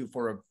getting into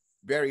for a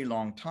very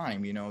long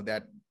time, you know,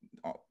 that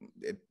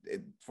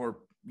for,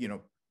 you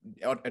know,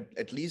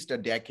 at least a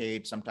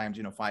decade, sometimes,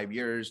 you know, 5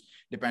 years,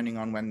 depending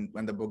on when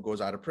the book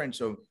goes out of print.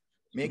 So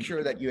make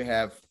sure that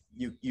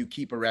you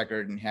keep a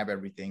record and have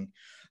everything.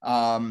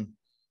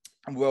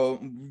 Well,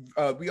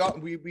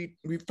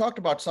 we've talked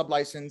about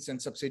sublicense and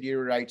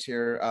subsidiary rights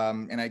here,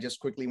 and I just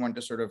quickly want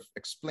to sort of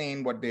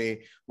explain what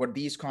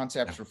these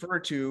concepts refer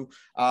to.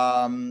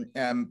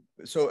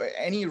 So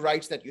any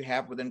rights that you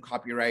have within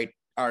copyright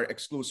are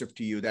exclusive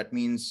to you. That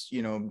means,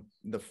 you know,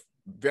 the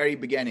very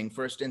beginning,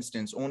 first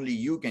instance, only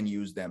you can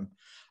use them.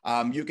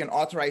 You can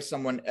authorize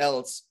someone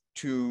else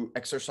to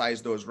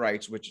exercise those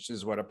rights, which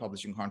is what a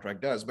publishing contract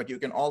does. But you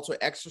can also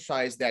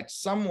exercise that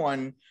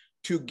someone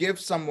to give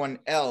someone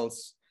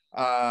else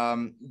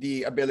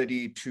the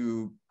ability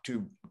to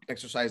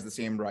exercise the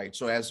same right.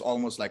 So as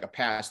almost like a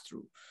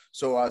pass-through.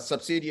 So a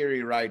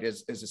subsidiary right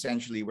is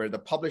essentially where the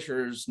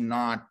publisher's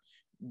not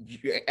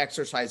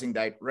exercising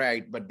that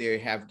right, but they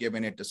have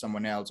given it to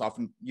someone else.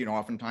 Often, you know,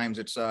 oftentimes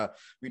it's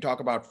we talk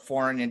about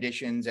foreign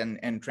editions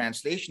and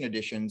translation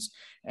editions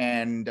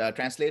and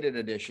translated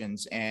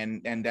editions,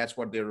 and that's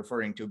what they're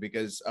referring to,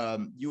 because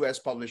US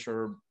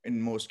publisher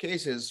in most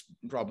cases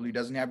probably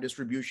doesn't have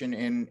distribution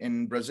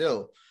in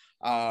Brazil.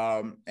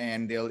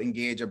 And they'll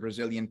engage a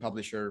Brazilian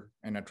publisher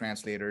and a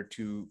translator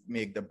to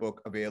make the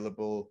book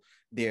available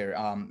there.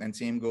 And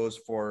same goes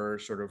for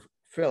sort of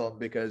film,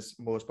 because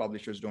most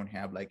publishers don't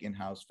have like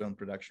in-house film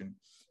production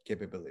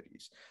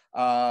capabilities.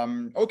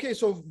 Okay,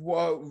 so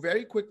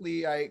very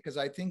quickly, because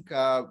I think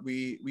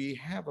we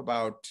have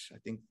about, I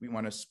think we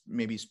want to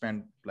maybe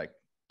spend like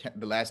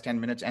the last 10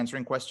 minutes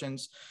answering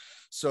questions.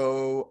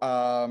 So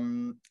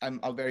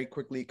I'll very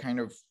quickly kind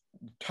of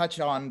touch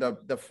on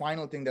the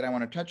final thing that I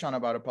want to touch on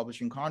about a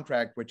publishing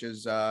contract, which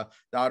is the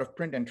out of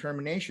print and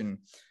termination.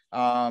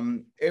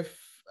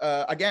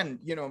 Again,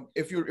 you know,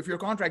 if your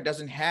contract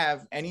doesn't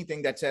have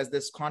anything that says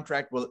this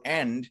contract will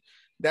end,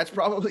 that's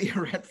probably a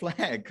red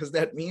flag, because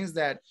that means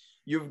that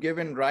you've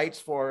given rights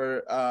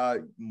for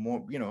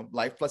more, you know,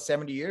 life plus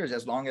 70 years,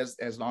 as long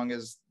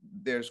as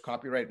there's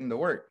copyright in the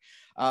work.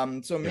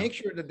 So make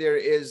sure that there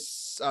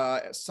is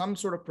some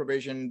sort of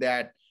provision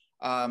that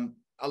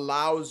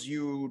allows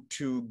you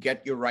to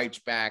get your rights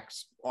back.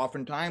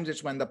 Oftentimes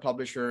it's when the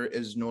publisher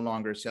is no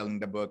longer selling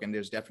the book, and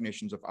there's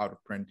definitions of out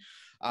of print.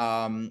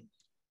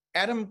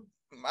 Adam,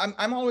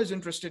 I'm always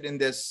interested in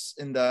this,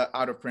 in the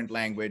out of print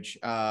language.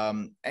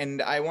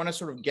 And I want to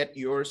sort of get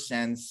your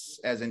sense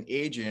as an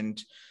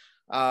agent.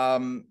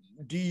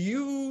 Do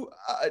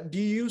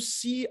you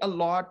see a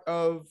lot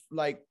of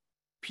like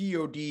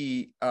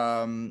POD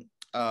kind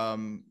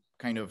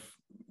of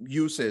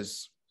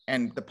uses,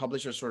 and the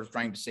publisher sort of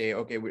trying to say,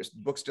 okay, the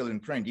book's still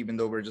in print, even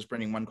though we're just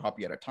printing one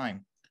copy at a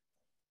time?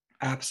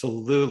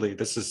 Absolutely.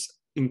 This is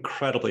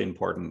incredibly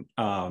important.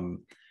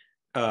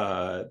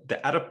 The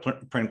out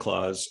of print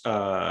clause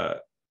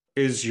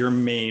is your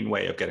main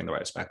way of getting the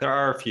rights back. There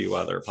are a few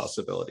other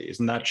possibilities,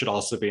 and that should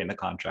also be in the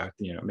contract.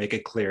 You know, make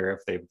it clear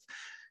if they've,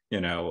 you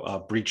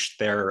know, breached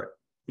their,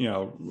 you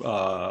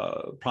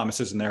know,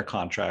 promises in their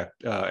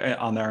contract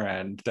on their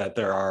end, that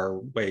there are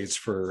ways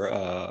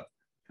for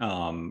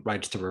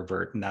rights to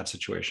revert in that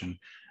situation.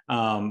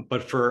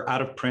 But for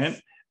out of print,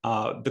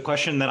 the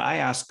question that I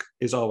ask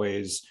is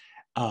always,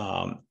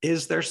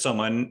 is there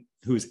someone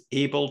who's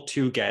able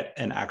to get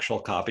an actual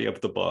copy of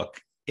the book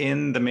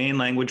in the main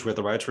language where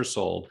the rights were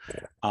sold,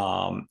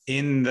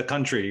 in the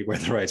country where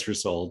the rights were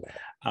sold?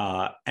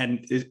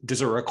 And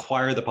does it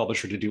require the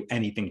publisher to do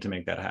anything to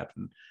make that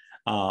happen?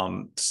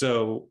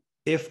 So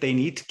if they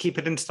need to keep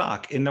it in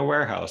stock in the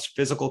warehouse,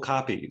 physical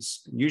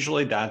copies,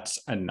 usually that's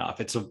enough.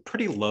 It's a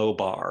pretty low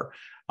bar.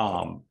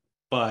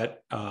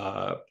 But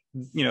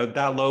you know,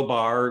 that low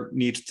bar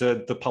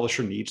the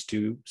publisher needs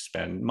to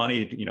spend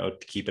money, you know,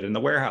 to keep it in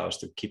the warehouse,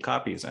 to keep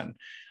copies in.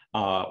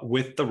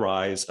 With the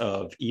rise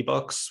of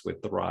ebooks,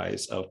 with the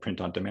rise of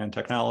print on demand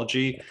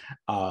technology,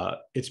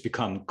 it's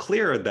become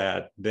clear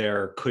that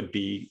there could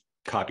be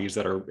copies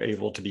that are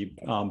able to be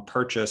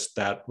purchased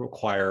that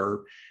require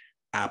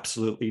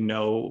absolutely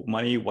no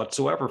money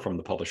whatsoever from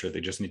the publisher. They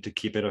just need to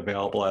keep it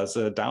available as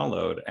a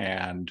download.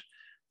 And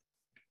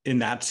in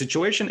that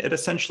situation, it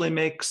essentially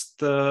makes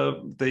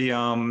the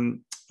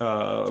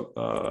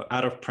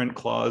out of print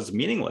clause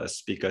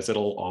meaningless, because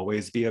it'll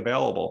always be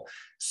available.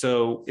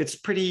 So it's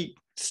pretty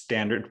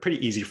standard,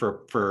 pretty easy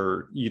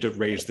for you to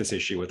raise this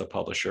issue with a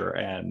publisher,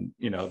 and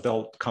you know,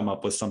 they'll come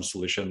up with some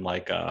solution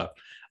like a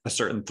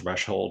certain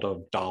threshold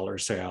of dollar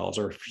sales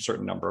or a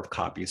certain number of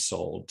copies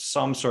sold,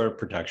 some sort of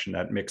protection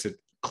that makes it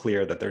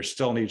clear that there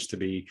still needs to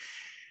be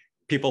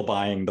people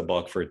buying the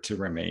book for it to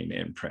remain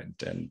in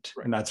print, and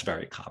that's a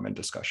very common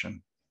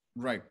discussion.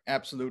 Right.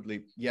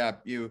 Absolutely. Yeah.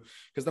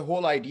 Because the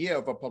whole idea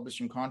of a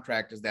publishing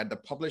contract is that the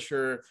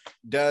publisher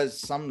does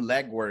some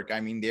legwork.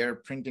 I mean, they're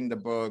printing the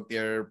book,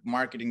 they're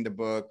marketing the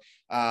book,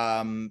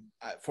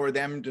 for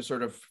them to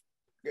sort of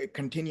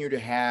continue to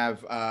have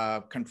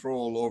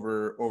control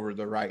over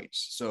the rights.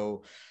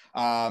 So,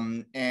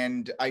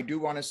 and I do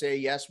want to say,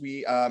 yes,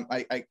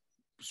 I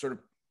sort of,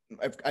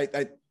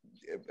 I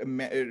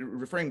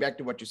referring back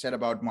to what you said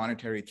about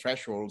monetary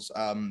thresholds,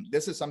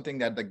 this is something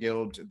that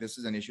this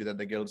is an issue that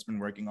the Guild's been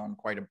working on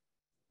quite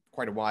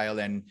a while.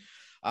 And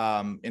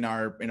in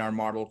our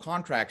model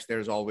contracts,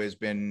 there's always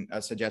been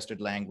a suggested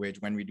language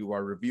when we do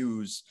our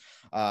reviews.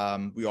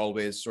 We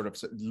always sort of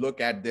look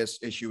at this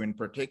issue in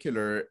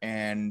particular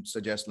and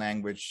suggest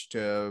language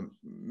to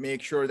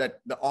make sure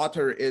that the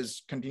author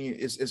is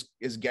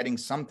getting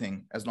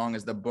something as long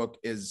as the book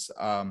is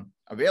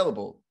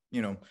available.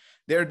 You know,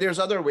 there's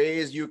other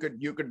ways you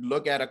could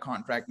look at a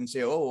contract and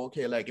say, oh,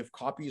 okay, like if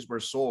copies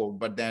were sold,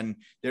 but then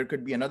there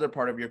could be another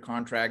part of your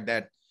contract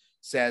that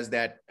says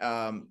that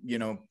you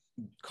know,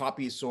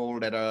 copies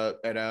sold at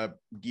a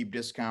deep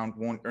discount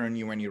won't earn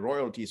you any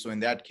royalties. So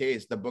in that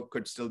case, the book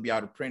could still be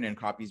out of print and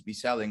copies be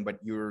selling, but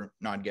you're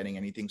not getting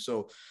anything.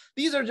 So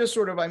these are just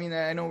sort of, I mean,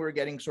 I know we're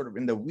getting sort of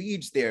in the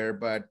weeds there,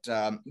 but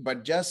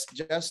just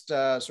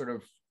sort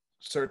of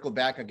circle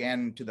back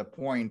again to the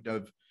point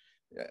of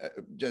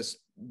just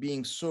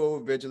being so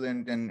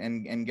vigilant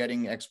and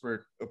getting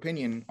expert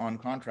opinion on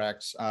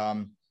contracts.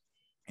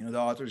 You know, the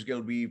Authors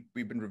Guild, we've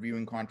been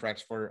reviewing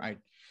contracts for,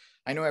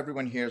 I know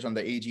everyone here is on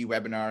the AG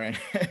webinar, and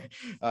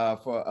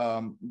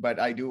but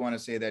I do want to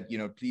say that, you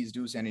know, please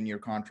do send in your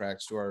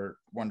contracts to our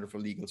wonderful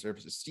legal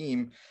services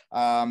team.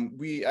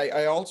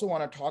 I also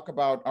want to talk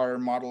about our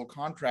model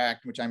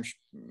contract, which I'm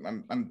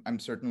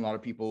certain a lot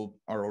of people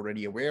are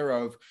already aware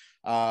of.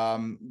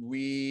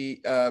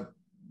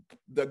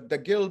 The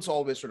Guild's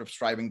always sort of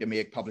striving to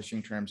make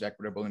publishing terms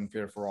equitable and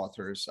fair for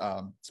authors,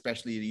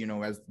 especially, you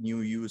know, as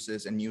new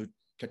uses and new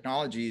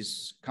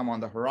technologies come on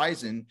the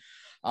horizon,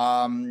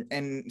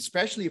 and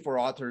especially for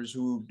authors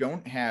who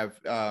don't have,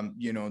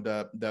 you know,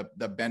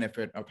 the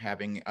benefit of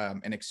having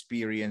an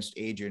experienced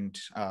agent,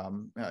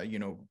 you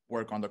know,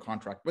 work on the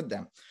contract with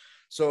them.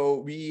 So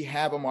we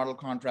have a model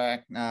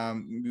contract.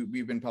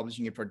 We've been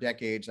publishing it for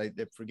decades. I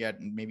forget,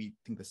 maybe I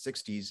think the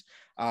 60s.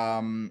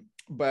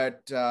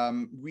 But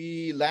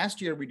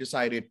last year we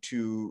decided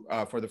to,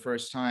 for the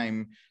first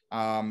time,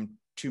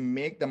 to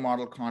make the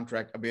model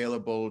contract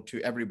available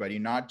to everybody,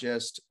 not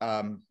just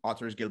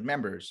Authors Guild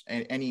members.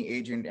 And any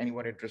agent,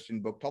 anyone interested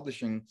in book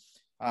publishing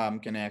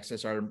can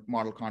access our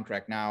model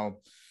contract now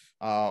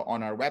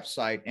on our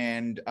website.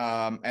 And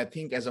I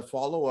think as a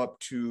follow-up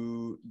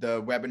to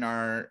the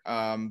webinar,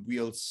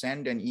 we'll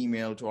send an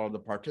email to all the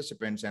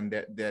participants, and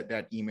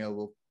that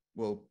email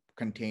will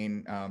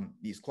contain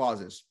these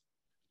clauses.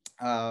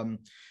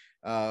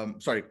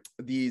 Sorry,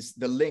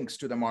 the links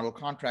to the model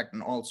contract,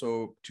 and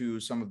also to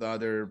some of the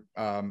other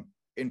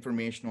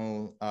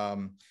informational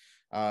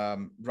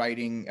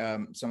writing,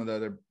 some of the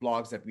other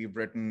blogs that we've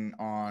written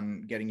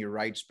on getting your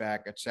rights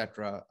back,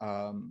 etc.,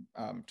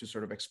 to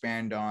sort of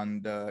expand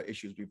on the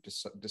issues we've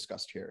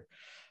discussed here.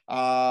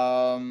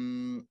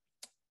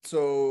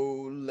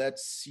 So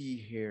let's see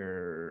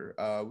here.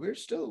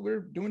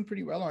 We're doing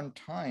pretty well on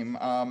time.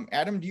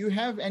 Adam, do you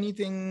have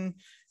anything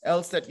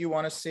else that you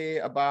want to say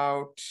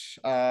about,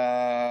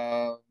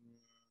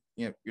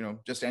 you know,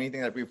 just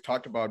anything that we've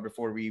talked about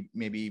before we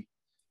maybe,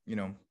 you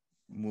know,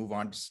 move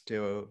on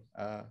to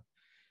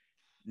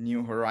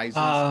new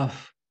horizons?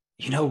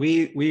 You know,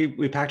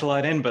 we packed a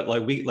lot in, but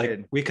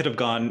we could have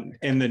gone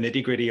in the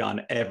nitty gritty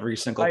on every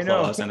single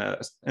clause in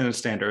a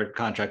standard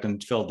contract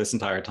and filled this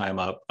entire time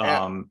up.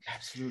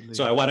 Absolutely.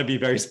 So I want to be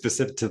very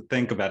specific to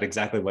think about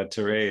exactly what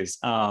to raise.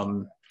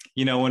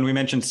 You know, when we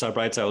mentioned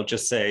subrights, I will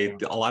just say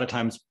a lot of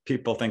times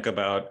people think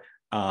about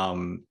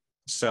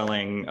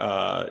selling,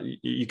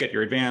 you get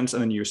your advance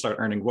and then you start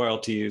earning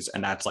royalties,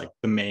 and that's like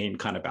the main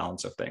kind of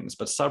balance of things.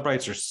 But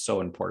subrights are so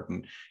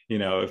important. You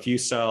know, if you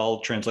sell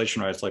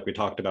translation rights, like we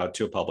talked about,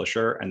 to a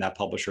publisher, and that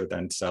publisher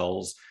then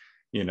sells,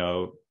 you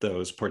know,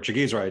 those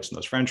Portuguese rights and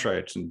those French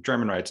rights and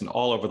German rights and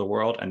all over the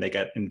world, and they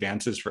get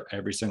advances for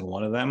every single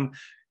one of them,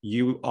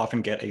 you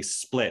often get a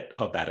split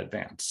of that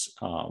advance.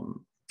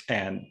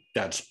 And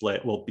that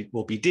split will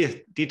be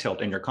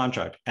detailed in your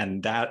contract,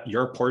 and that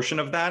your portion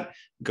of that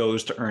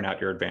goes to earn out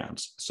your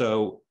advance.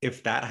 So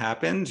if that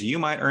happens, you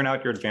might earn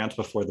out your advance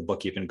before the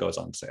book even goes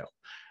on sale.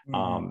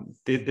 Mm-hmm.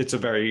 It's a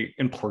very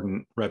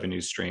important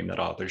revenue stream that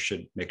authors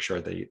should make sure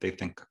they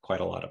think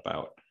quite a lot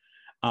about.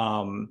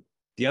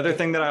 The other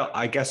thing that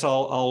I guess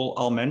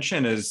I'll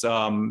mention is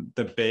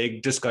the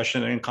big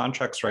discussion in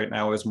contracts right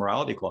now is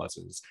morality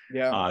clauses.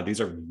 Yeah, these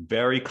are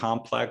very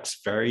complex,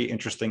 very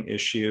interesting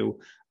issue.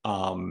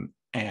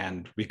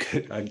 And we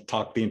could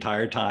talk the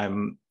entire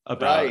time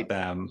about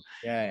them.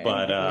 Yeah,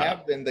 but we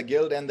have been, the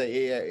Guild and the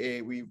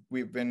AIA,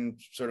 we've been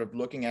sort of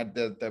looking at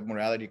the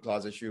morality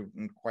clause issue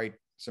in quite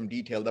some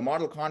detail. The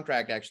model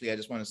contract, actually, I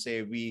just want to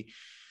say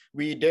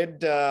we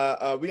did.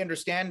 We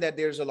understand that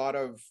there's a lot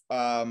of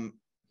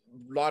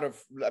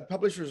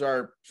publishers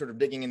are sort of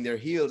digging in their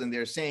heels, and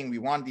they're saying we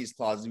want these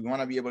clauses. We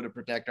want to be able to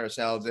protect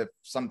ourselves if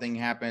something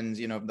happens.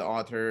 You know, if the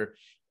author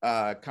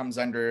comes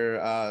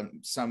under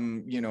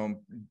some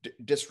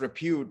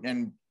disrepute,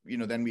 and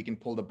then we can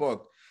pull the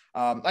book.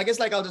 I guess,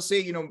 like, I'll just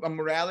say, a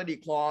morality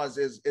clause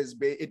is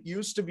it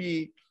used to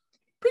be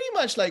pretty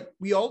much like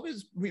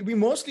we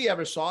mostly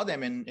ever saw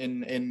them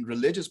in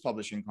religious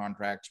publishing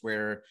contracts,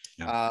 where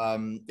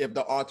if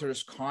the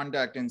author's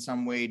conduct in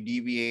some way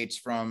deviates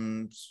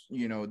from is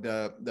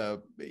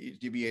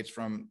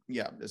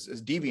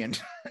deviant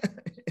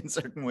in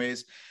certain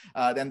ways,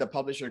 then the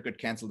publisher could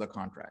cancel the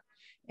contract.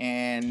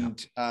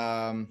 And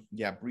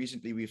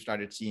recently we've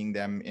started seeing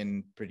them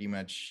in pretty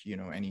much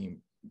any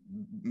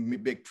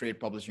big trade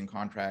publishing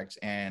contracts.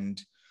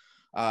 And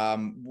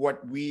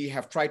what we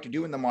have tried to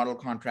do in the model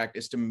contract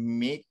is to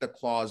make the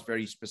clause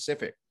very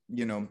specific,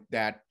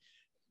 that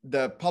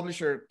the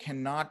publisher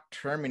cannot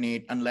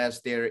terminate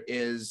unless there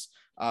is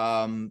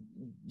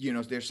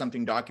there's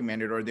something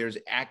documented, or there's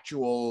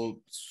actual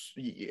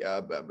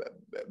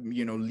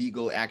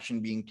legal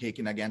action being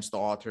taken against the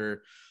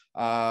author.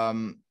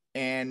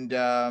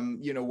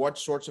 What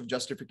sorts of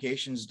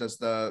justifications does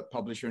the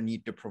publisher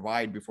need to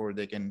provide before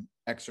they can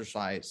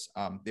exercise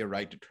their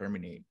right to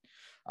terminate?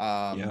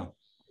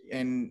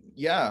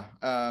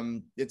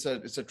 It's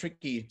a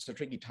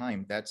tricky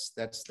time. That's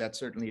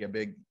certainly a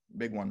big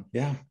one.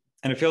 Yeah.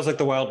 And it feels like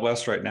the Wild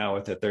West right now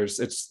with it.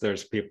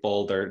 There's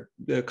people, they're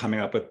coming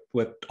up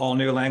with all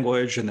new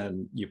language, and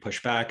then you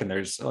push back, and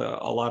there's a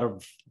lot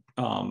of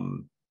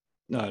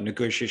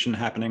negotiation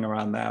happening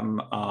around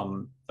them.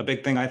 A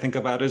big thing I think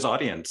about is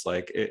audience.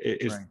 Like,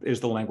 is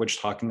the language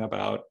talking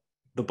about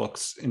the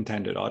book's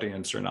intended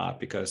audience or not?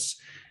 Because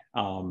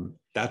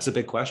that's a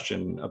big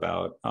question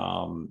about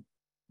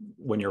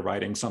when you're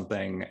writing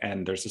something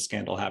and there's a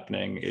scandal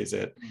happening. Is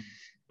it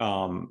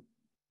a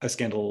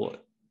scandal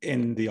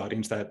in the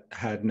audience that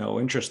had no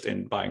interest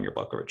in buying your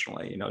book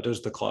originally?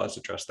 Does the clause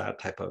address that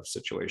type of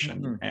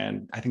situation? Mm-hmm.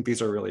 And I think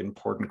these are really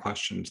important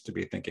questions to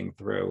be thinking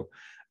through.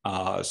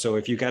 So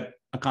if you get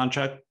a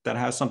contract that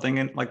has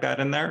something like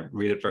that in there,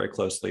 read it very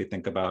closely,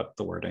 think about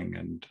the wording,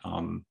 and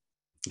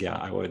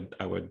I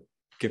would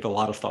give a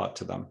lot of thought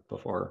to them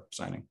before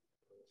signing.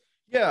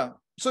 Yeah.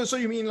 So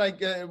you mean like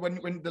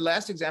when the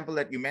last example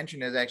that you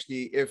mentioned is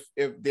actually if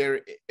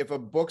a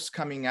book's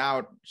coming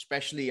out,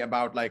 especially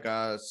about like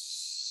a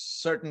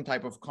certain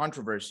type of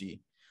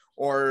controversy,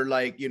 or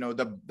like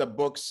the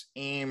book's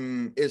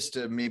aim is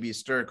to maybe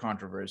stir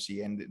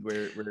controversy, and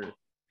we're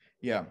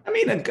I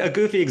mean, a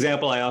goofy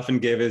example I often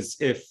give is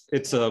if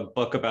it's a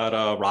book about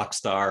a rock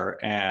star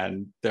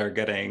and they're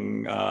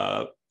getting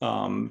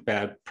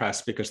bad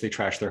press because they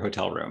trashed their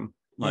hotel room.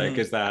 Like,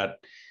 is that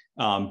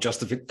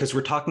justified? Because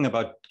we're talking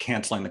about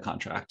canceling the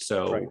contract.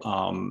 So,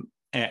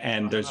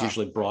 and there's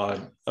usually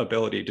broad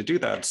ability to do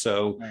that.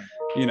 So,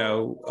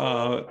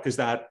 is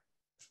that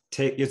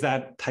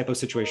type of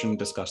situation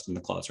discussed in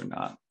the clause or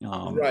not?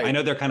 I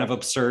know they're kind of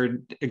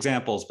absurd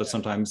examples, but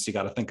sometimes you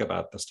got to think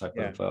about this type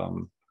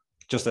of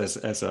just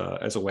as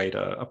a way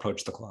to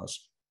approach the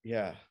clause.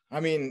 Yeah, I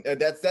mean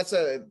that's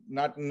a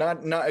not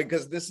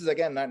because this is,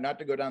 again, not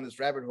to go down this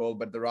rabbit hole,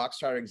 but the rock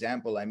star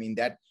example. I mean,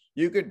 that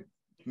you could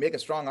make a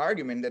strong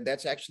argument that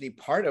that's actually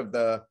part of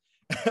the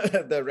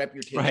the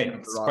reputation. Right,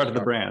 it's part of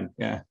the brand.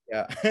 Yeah.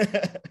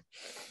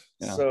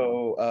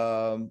 So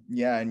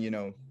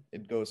and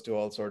it goes to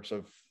all sorts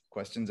of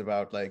questions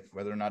about like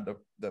whether or not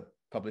the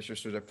publisher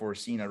should have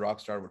foreseen a rock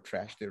star would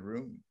trash their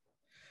room.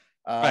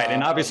 Right,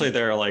 and obviously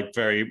there are like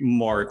very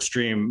more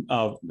extreme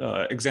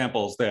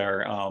examples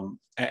there,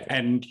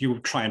 and you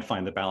try and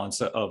find the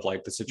balance of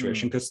like the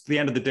situation, because at the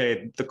end of the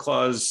day, the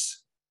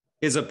clause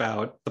is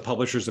about the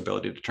publisher's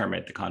ability to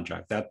terminate the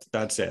contract.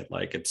 That's it.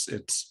 Like it's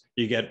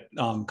you get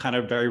kind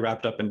of very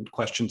wrapped up in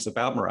questions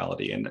about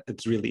morality, and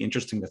it's really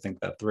interesting to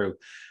think that through.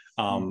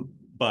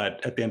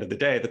 But at the end of the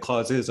day, the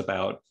clause is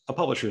about a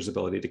publisher's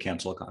ability to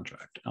cancel a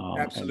contract.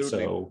 Absolutely. And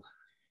so,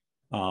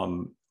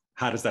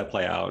 how does that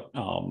play out?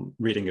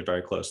 Reading it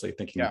very closely,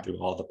 thinking through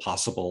all the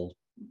possible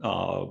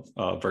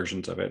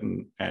versions of it,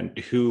 and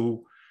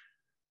who,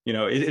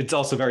 it's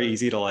also very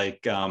easy to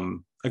like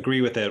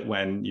agree with it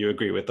when you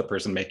agree with the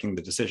person making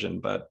the decision.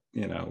 But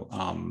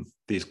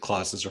these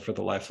clauses are for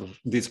the life of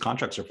these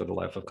contracts are for the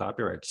life of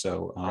copyright.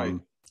 So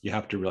you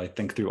have to really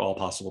think through all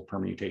possible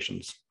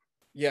permutations.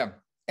 Yeah,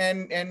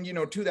 and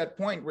to that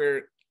point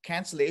where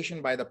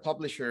cancellation by the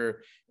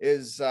publisher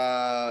is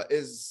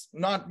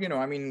not,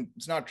 I mean,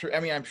 it's not true. I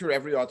mean, I'm sure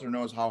every author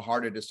knows how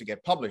hard it is to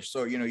get published.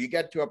 So, you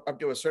get to up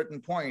to a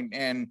certain point,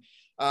 and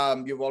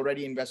you've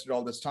already invested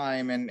all this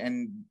time,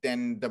 and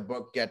then the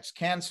book gets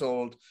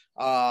canceled.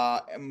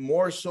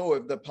 More so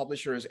if the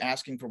publisher is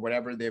asking for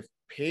whatever they've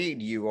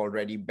paid you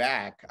already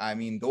back. I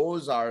mean,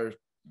 those are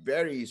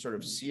very sort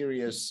of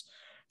serious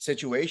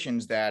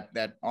situations that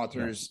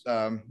authors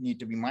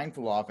need to be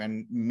mindful of,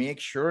 and make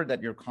sure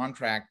that your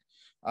contract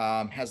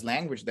has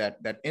language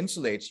that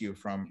insulates you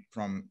from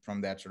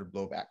that sort of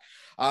blowback.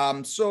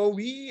 So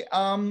we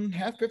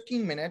have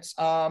 15 minutes.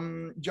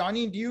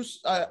 Johnny, do you?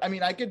 I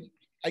mean, I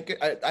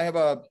have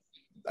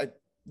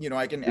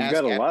I can We've ask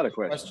got a lot of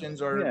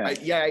questions, or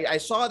yeah. I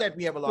saw that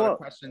we have a lot of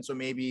questions, so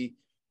maybe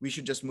we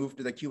should just move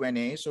to the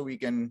Q&A so we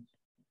can.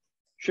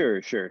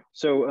 Sure.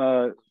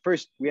 So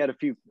first, we had a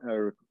few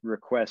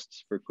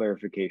requests for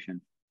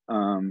clarification.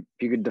 If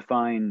you could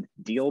define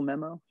deal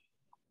memo.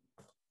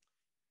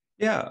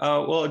 Yeah,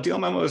 well, a deal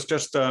memo is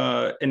just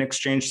an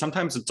exchange.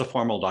 Sometimes it's a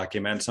formal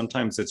document.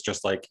 Sometimes it's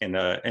just like in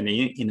an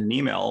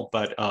email,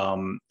 but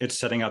it's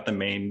setting out the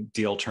main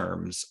deal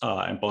terms,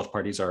 and both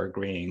parties are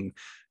agreeing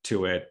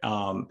to it.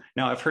 Now,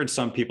 I've heard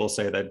some people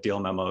say that deal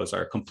memos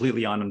are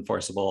completely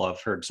unenforceable.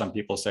 I've heard some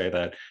people say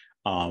that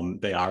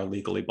they are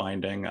legally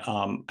binding.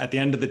 At the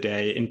end of the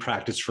day, in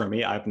practice for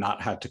me, I've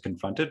not had to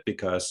confront it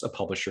because a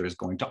publisher is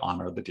going to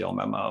honor the deal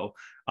memo.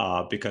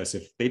 Because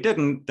if they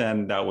didn't,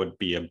 then that would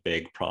be a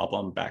big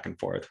problem back and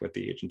forth with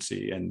the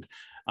agency. And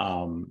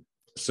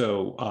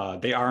so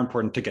they are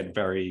important to get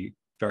very,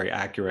 very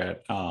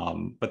accurate,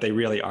 but they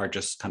really are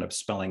just kind of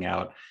spelling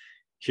out,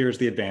 here's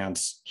the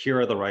advance, here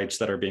are the rights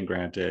that are being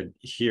granted,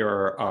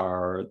 here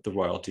are the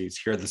royalties,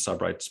 here are the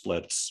subright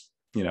splits,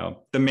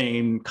 the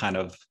main kind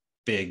of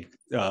big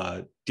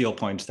deal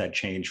points that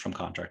change from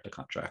contract to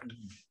contract.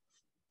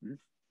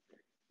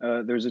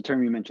 There's a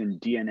term you mentioned,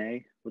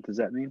 DNA. What does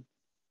that mean?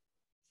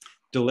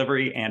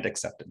 Delivery and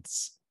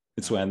acceptance.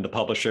 It's when the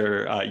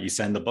publisher, you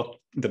send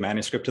the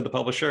manuscript to the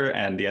publisher,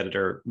 and the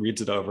editor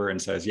reads it over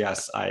and says,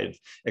 yes, I've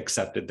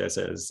accepted this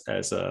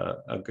as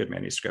a good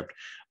manuscript.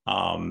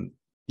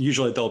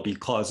 Usually there'll be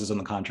clauses in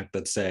the contract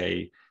that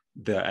say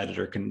the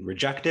editor can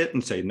reject it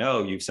and say,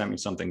 no, you've sent me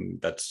something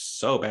that's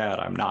so bad,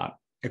 I'm not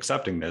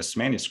accepting this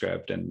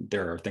manuscript. And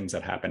there are things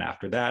that happen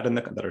after that and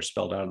that are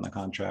spelled out in the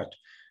contract.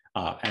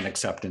 And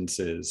acceptance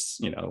is,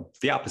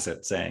 the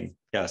opposite, saying,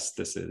 yes,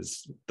 this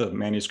is the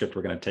manuscript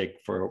we're going to take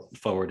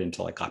forward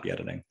into like copy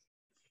editing.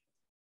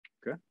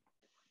 Okay.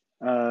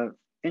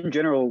 In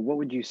general, what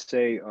would you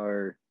say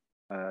are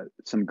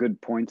some good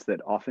points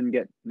that often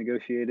get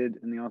negotiated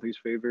in the author's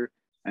favor?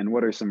 And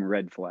what are some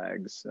red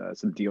flags,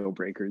 some deal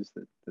breakers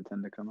that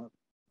tend to come up?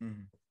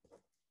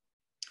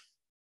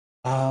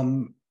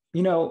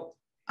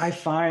 I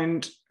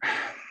find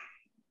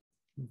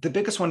the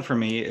biggest one for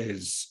me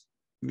is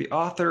the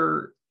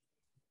author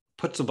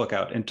puts a book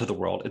out into the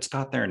world. It's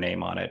got their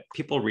name on it.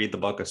 People read the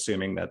book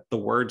assuming that the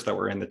words that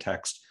were in the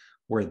text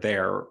were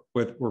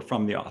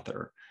from the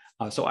author.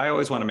 So I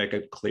always want to make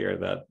it clear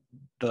that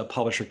the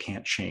publisher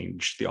can't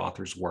change the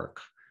author's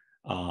work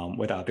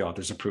without the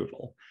author's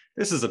approval.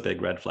 This is a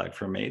big red flag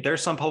for me.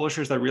 There's some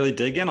publishers that really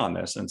dig in on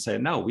this and say,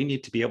 no, we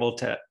need to be able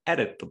to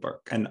edit the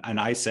book. And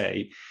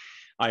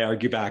I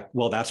argue back,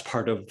 well, that's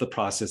part of the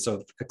process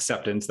of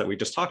acceptance that we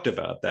just talked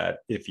about, that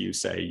if you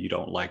say you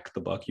don't like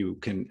the book, you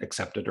can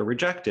accept it or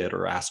reject it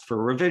or ask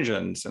for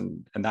revisions,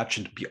 and that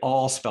should be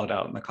all spelled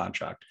out in the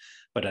contract.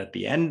 But at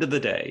the end of the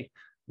day,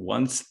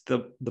 once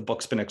the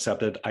book's been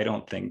accepted, I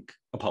don't think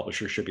a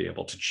publisher should be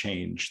able to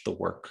change the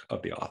work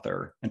of the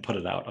author and put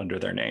it out under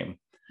their name.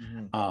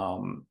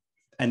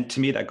 And to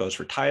me, that goes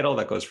for title,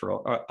 that goes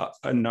for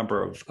a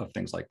number of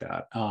things like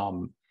that.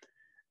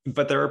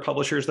 But there are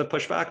publishers that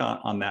push back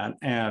on that.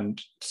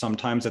 And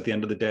sometimes at the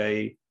end of the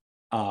day,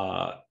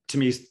 to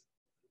me,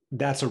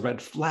 that's a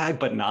red flag,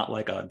 but not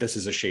like this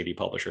is a shady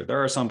publisher.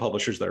 There are some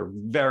publishers that are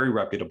very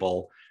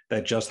reputable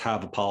that just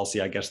have a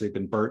policy. I guess they've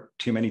been burnt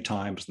too many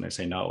times, and they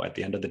say, no, at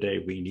the end of the day,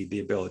 we need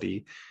the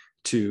ability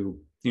to,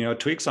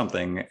 tweak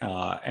something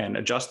and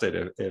adjust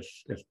it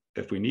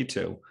if we need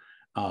to.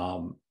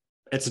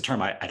 It's a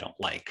term I don't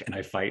like, and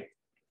I fight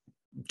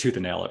tooth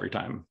and nail every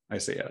time I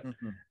see it.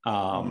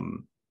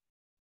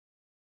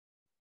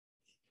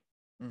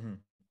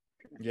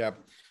 Yeah,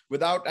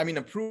 without,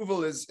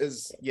 approval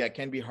is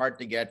can be hard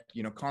to get.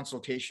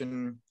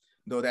 Consultation,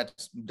 though, that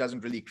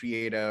doesn't really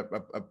create a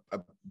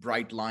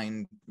bright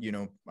line,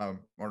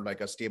 or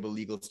like a stable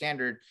legal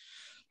standard.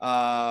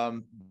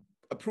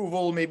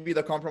 Approval, maybe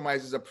the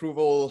compromise is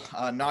approval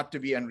not to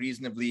be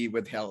unreasonably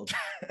withheld.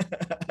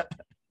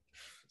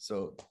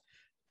 So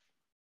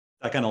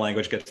that kind of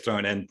language gets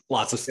thrown in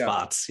lots of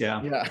spots.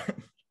 Yeah.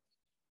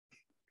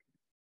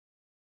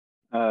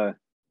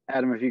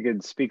 Adam, if you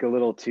could speak a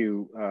little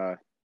to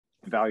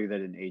value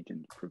that an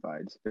agent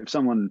provides. If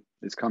someone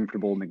is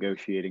comfortable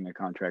negotiating a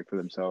contract for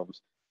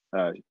themselves,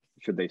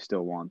 should they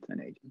still want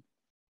an agent?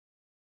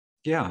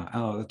 Yeah,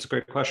 that's a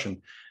great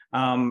question.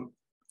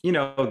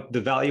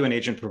 The value an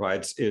agent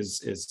provides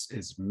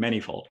is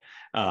manifold.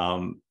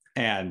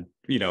 And,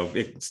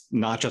 it's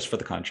not just for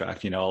the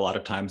contract. A lot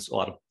of times, a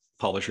lot of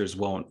publishers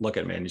won't look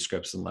at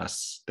manuscripts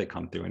unless they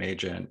come through an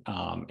agent.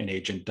 An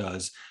agent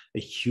does a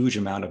huge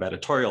amount of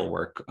editorial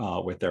work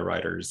with their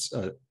writers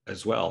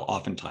as well,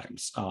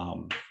 oftentimes.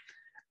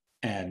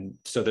 And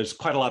so there's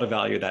quite a lot of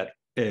value that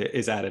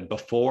is added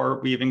before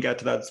we even get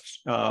to that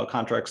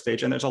contract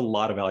stage, and there's a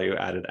lot of value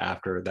added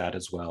after that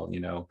as well.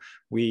 You know,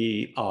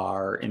 we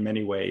are in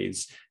many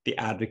ways the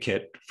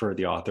advocate for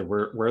the author.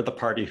 We're the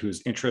party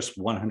whose interests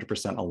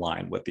 100%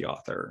 align with the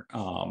author.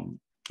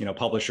 You know,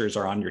 publishers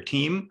are on your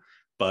team,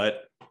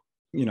 but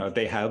you know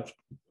they have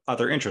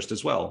other interests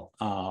as well.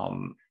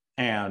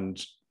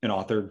 And an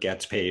author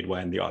gets paid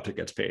when the author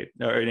gets paid,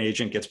 or an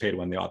agent gets paid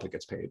when the author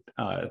gets paid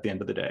at the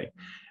end of the day.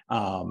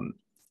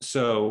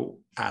 So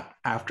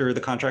after the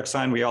contract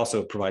signed, we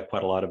also provide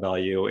quite a lot of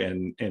value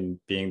in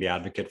being the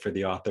advocate for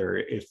the author.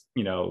 If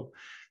you know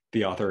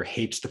the author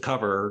hates the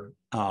cover,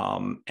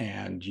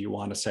 and you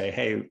want to say,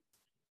 hey,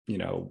 you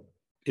know,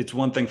 it's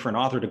one thing for an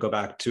author to go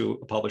back to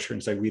a publisher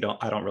and say,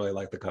 I don't really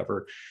like the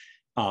cover,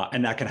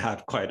 and that can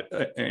have quite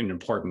an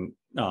important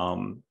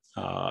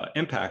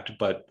impact.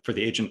 But for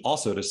the agent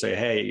also to say,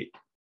 hey,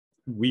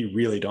 we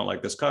really don't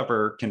like this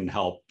cover, can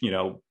help, you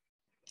know,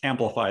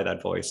 amplify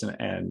that voice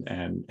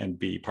and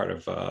be part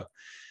of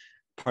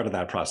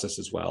that process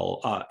as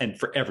well, and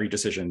for every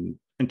decision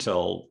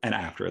until and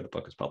after the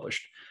book is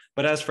published.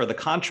 But as for the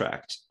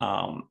contract,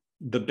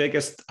 the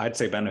biggest, I'd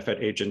say,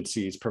 benefit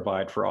agencies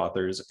provide for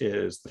authors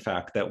is the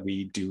fact that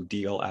we do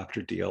deal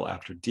after deal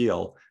after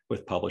deal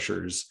with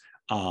publishers.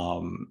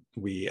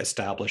 We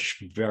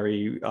establish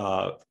very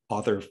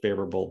author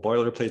favorable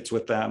boilerplates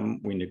with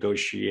them. We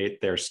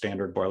negotiate their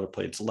standard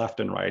boilerplates left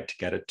and right to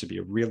get it to be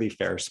a really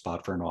fair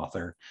spot for an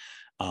author.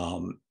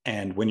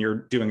 And when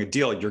you're doing a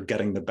deal, you're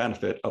getting the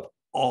benefit of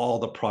all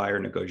the prior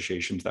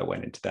negotiations that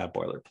went into that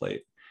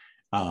boilerplate.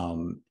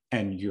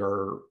 And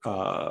you're,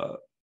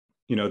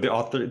 you know,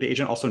 the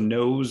agent also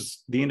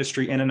knows the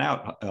industry in and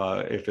out.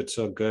 If it's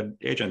a good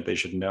agent, they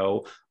should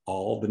know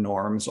all the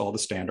norms, all the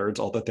standards,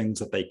 all the things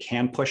that they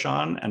can push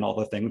on, and all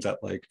the things that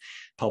like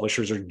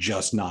publishers are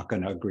just not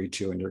going to agree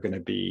to, and you're going to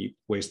be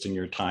wasting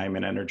your time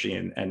and energy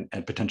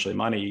and potentially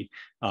money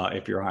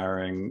if you're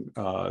hiring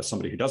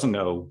somebody who doesn't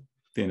know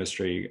the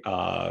industry.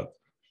 The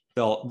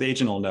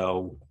agent will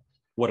know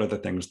what are the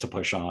things to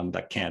push on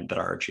that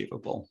are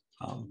achievable.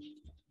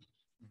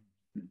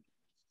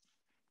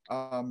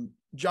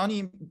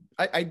 Johnny,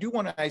 I do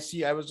want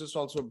to, I was just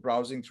also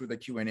browsing through the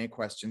Q&A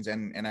questions,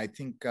 and I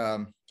think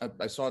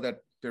I saw that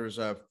there's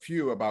a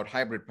few about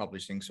hybrid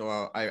publishing.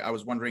 So I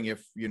was wondering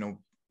if, you know,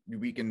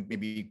 we can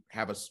maybe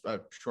have a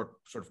short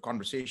sort of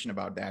conversation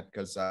about that,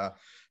 because a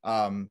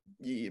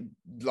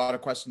lot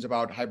of questions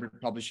about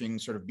hybrid publishing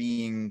sort of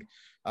being,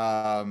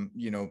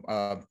 you know,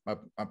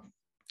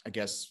 I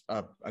guess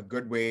a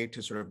good way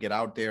to sort of get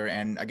out there.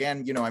 And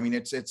again, you know, I mean,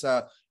 it's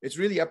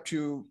really up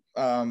to,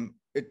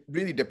 it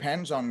really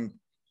depends on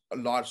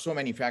so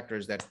many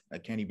factors that I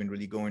can't even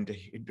really go into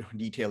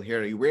detail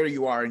here, where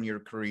you are in your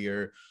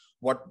career,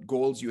 what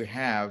goals you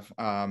have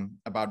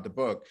about the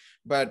book.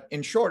 But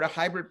in short, a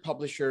hybrid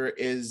publisher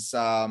is,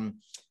 I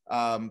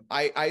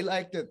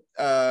like to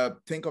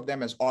think of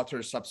them as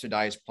author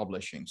subsidized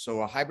publishing.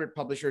 So a hybrid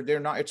publisher,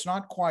 it's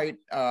not quite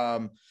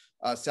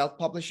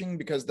self-publishing,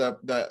 because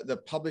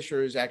the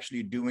publisher is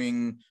actually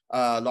doing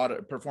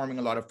performing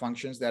a lot of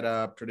functions that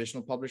a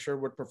traditional publisher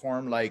would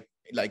perform, like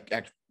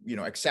you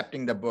know,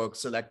 accepting the book,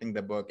 selecting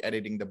the book,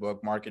 editing the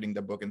book, marketing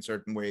the book in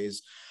certain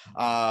ways.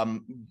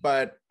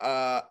 But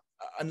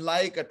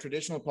unlike a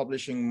traditional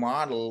publishing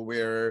model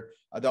where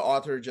the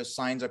author just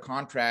signs a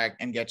contract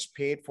and gets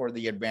paid for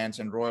the advance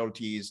and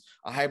royalties,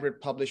 a hybrid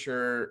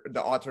publisher,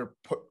 the author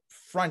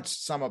fronts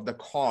some of the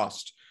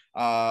cost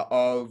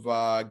of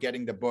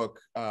getting the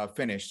book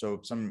finished. So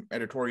some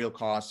editorial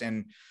costs,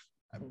 and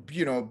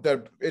you know,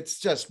 it's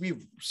just,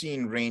 we've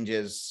seen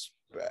ranges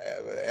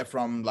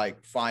from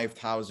like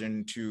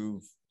 5,000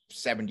 to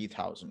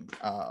 70,000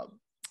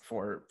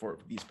 for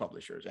these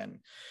publishers. And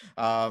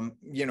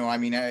you know, I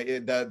mean,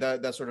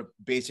 the sort of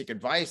basic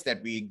advice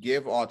that we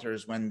give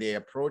authors when they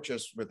approach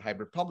us with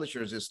hybrid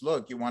publishers is,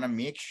 look, you want to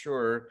make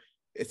sure,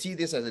 see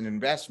this as an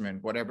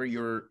investment. Whatever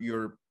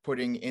you're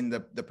putting in the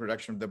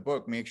production of the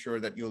book, make sure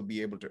that you'll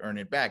be able to earn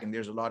it back. And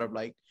there's a lot of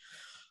like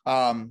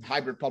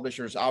hybrid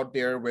publishers out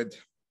there with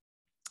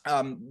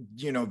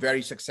you know,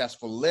 very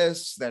successful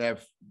lists that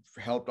have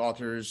helped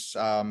authors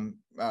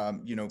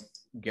you know,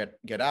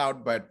 get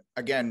out. But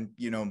again,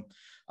 you know,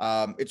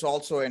 it's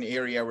also an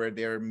area where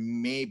there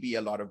may be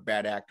a lot of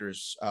bad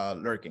actors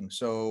lurking.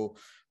 So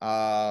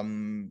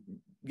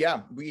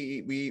yeah,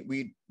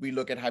 we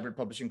look at hybrid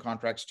publishing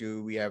contracts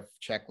too. We have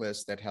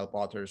checklists that help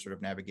authors sort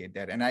of navigate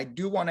that. And I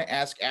do want to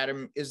ask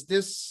Adam,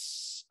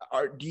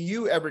 do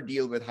you ever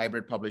deal with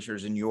hybrid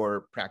publishers in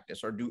your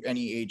practice, or do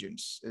any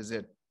agents? Is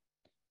it?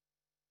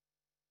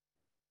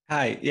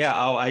 Hi, yeah,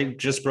 I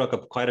just broke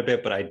up quite a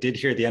bit, but I did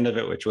hear the end of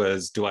it, which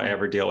was, do I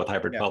ever deal with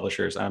hybrid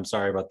publishers? I'm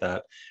sorry about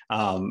that.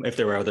 If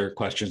there were other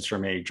questions for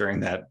me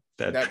during that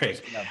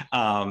break.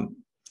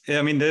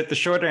 I mean, the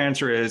short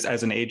answer is,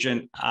 as an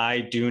agent, I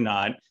do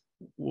not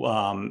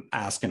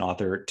ask an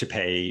author to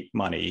pay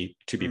money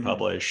to be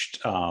published.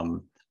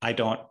 I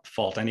don't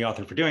fault any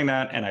author for doing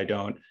that, and I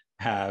don't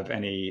have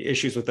any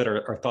issues with it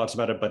or thoughts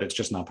about it, but it's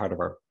just not part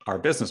of our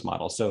business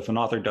model. So if an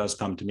author does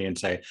come to me and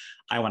say,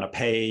 I want to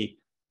pay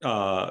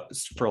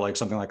for like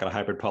something like a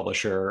hybrid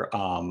publisher,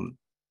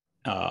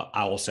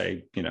 I will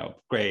say,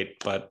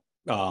 great, but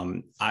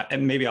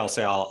and maybe I'll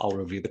say I'll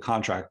review the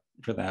contract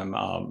for them.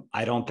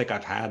 I don't think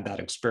I've had that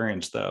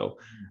experience though.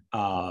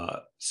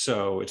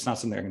 So it's not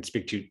something I can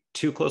speak to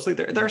too closely.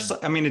 There's,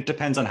 I mean, it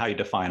depends on how you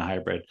define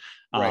hybrid.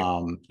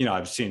 Right.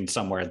 I've seen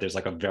somewhere there's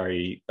like a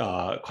very,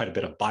 quite a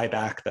bit of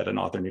buyback that an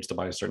author needs to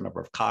buy a certain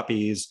number of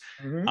copies.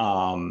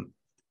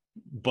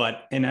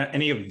 But in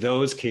any of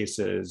those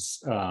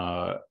cases,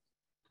 I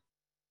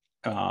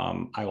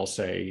will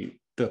say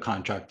the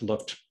contract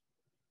looked,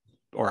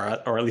 or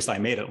at least I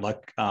made it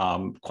look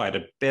quite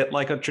a bit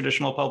like a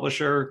traditional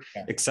publisher,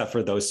 except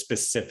for those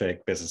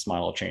specific business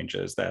model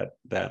changes that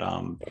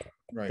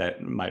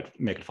might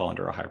make it fall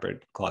under a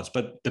hybrid clause.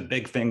 But the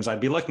big things I'd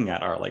be looking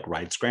at are like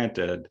rights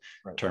granted,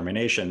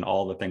 termination,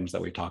 all the things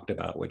that we talked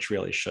about, which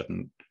really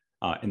shouldn't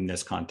in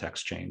this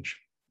context change.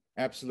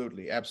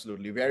 Absolutely,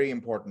 very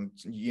important.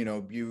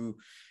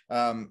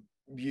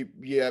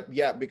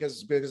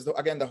 Because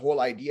again, the whole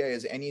idea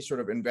is any sort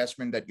of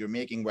investment that you're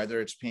making,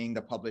 whether it's paying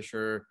the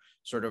publisher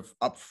sort of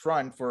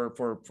upfront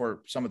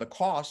for some of the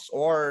costs,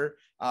 or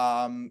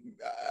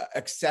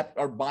accept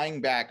or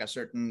buying back a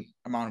certain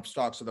amount of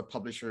stock, so the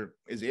publisher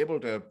is able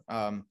to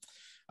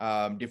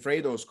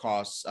defray those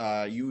costs.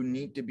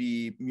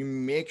 You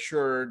make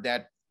sure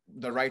that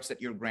the rights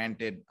that you're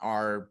granted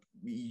are,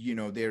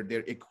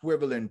 they're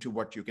equivalent to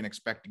what you can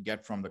expect to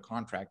get from the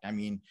contract. I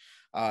mean,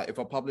 if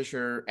a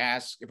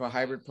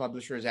hybrid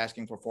publisher is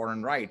asking for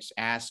foreign rights,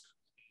 ask,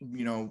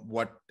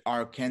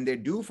 can they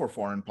do for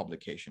foreign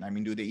publication? I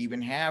mean, do they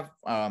even have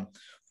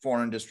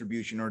foreign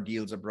distribution or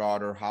deals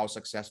abroad, or how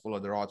successful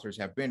other authors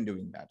have been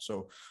doing that?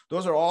 So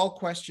those are all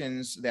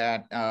questions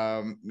that,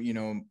 I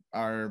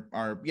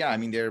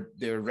mean,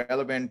 they're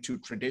relevant to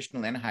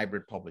traditional and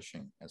hybrid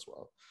publishing as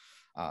well.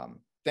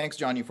 Thanks,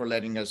 Johnny, for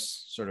letting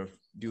us sort of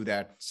do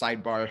that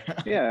sidebar.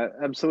 Yeah,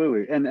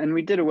 absolutely. And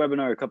we did a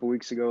webinar a couple of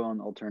weeks ago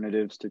on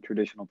alternatives to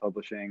traditional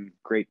publishing.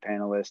 Great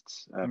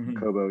panelists from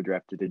Kobo,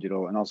 Draft to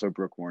Digital, and also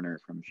Brooke Warner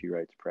from She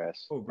Writes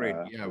Press. Oh, great.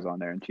 Was on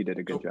there, and she did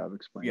a good job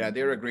explaining. Yeah,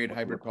 they're a great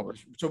hybrid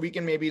publisher. So we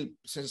can maybe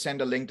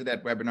send a link to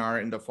that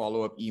webinar in the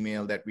follow-up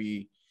email that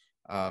we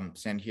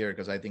send here,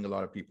 because I think a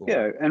lot of people.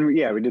 Yeah, and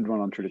we did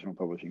one on traditional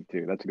publishing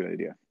too. That's a good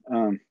idea.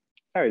 All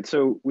right,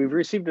 so we've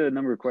received a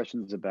number of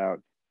questions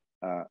about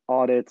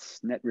audits,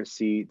 net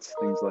receipts,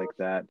 things like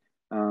that.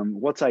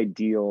 What's an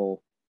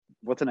ideal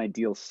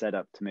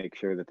setup to make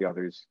sure that the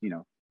author's,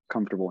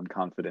 comfortable and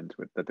confident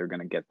with that they're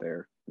going to get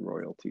their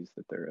royalties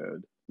that they're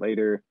owed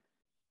later,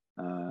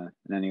 and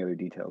any other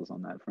details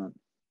on that front?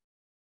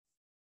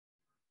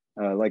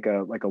 Like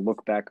a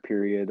look back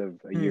period of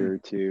a year or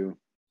two.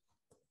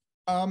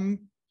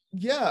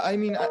 Yeah, I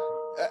mean,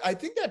 I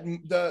think that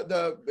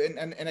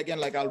and again,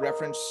 like I'll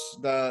reference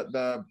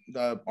the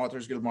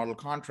Authors Guild model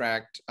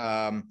contract,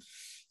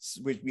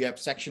 which we have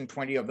section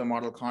 20 of the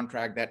model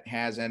contract that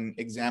has an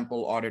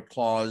example audit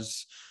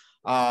clause.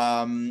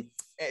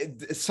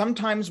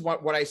 Sometimes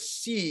what I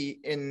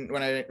see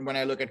when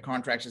I look at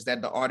contracts is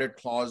that the audit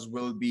clause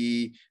will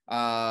be,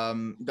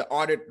 the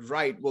audit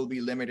right will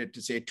be limited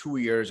to say 2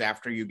 years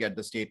after you get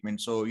the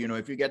statement. So,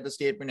 if you get the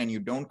statement and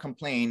you don't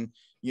complain,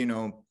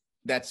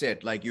 that's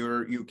it. Like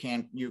you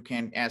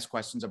can't ask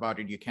questions about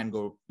it. You can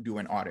go do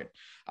an audit.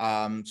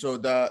 So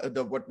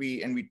what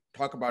we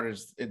talk about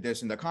is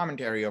this in the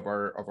commentary of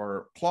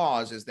our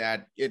clause is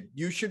that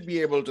you should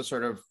be able to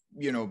sort of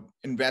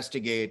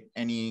investigate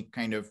any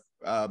kind of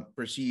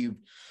perceived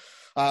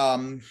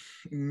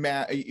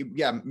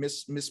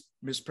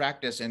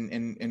mispractice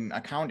in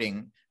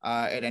accounting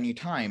at any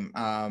time,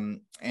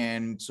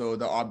 and so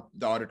the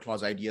audit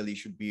clause ideally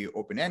should be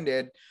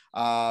open-ended.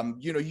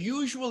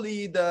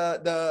 Usually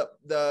the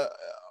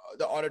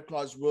audit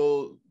clause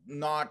will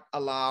not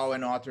allow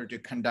an author to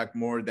conduct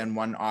more than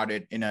one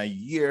audit in a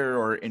year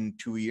or in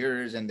 2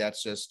 years, and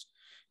that's just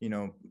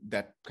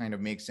that kind of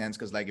makes sense,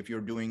 because like if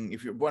you're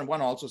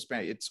one also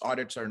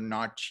audits are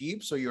not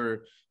cheap, so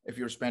if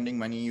you're spending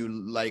money,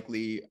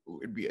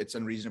 it's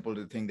unreasonable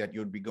to think that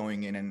you'd be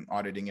going in and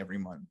auditing every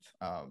month.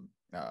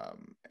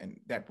 And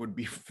that would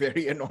be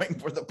very annoying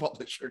for the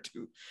publisher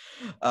too.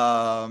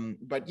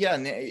 But yeah,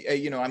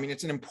 I mean,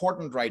 it's an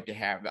important right to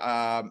have,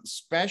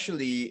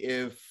 especially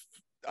if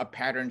a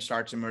pattern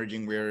starts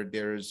emerging where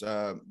there's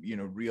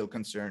real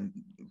concern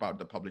about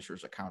the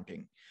publisher's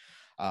accounting.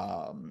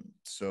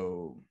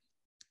 So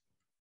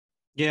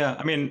yeah,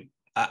 I mean,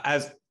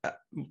 as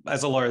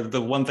a lawyer,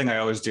 the one thing I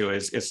always do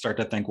is start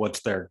to think,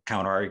 what's their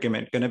counter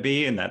argument going to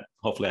be, and that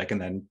hopefully I can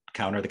then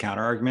counter the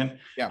counter argument.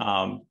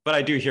 Yeah. But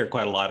I do hear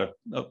quite a lot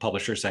of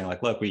publishers saying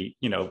like, look,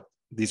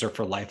 these are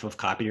for life of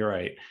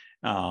copyright.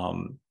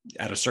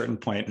 At a certain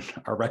point,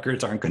 our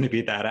records aren't going to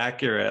be that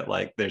accurate.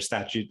 Like there's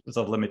statutes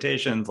of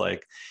limitations.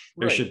 Like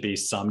there should be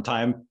some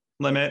time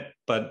limit,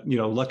 but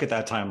look at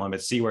that time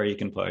limit, see where you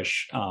can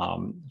push,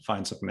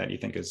 find something that you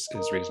think is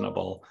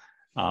reasonable.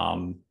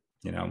 But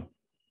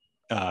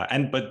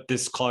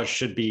this clause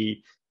should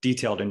be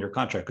detailed in your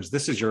contract, because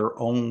this is your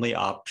only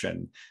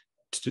option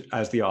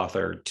as the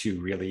author to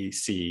really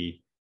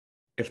see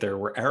if there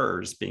were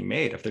errors being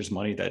made, if there's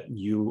money that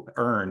you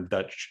earned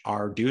that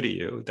are due to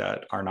you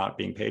that are not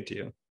being paid to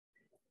you.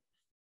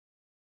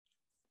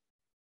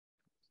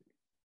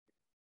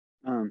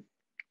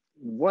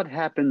 What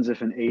happens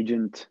if an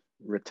agent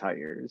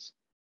retires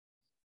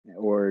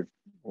or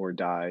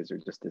dies or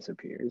just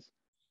disappears?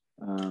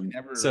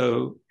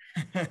 So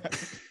I'm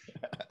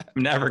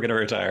never going to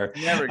retire.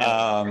 Never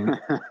gonna.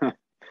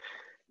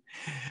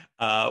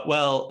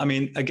 Well, I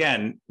mean,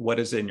 again, what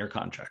is in your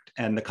contract?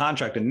 And the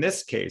contract in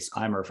this case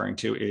I'm referring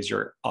to is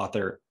your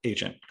author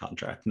agent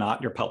contract,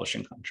 not your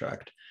publishing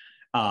contract.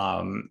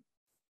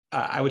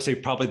 I would say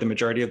probably the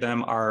majority of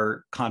them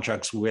are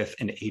contracts with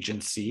an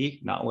agency,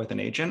 not with an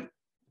agent.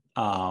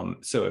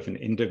 So if an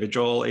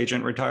individual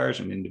agent retires,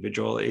 an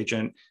individual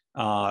agent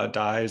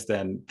dies,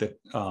 then the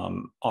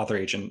author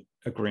agent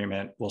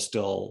agreement will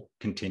still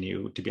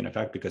continue to be in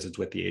effect because it's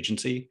with the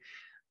agency.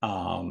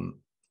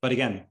 But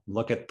again,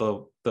 look at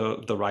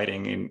the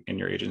writing in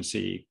your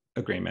agency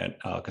agreement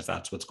because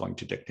that's what's going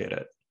to dictate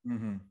it.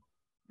 Mm-hmm.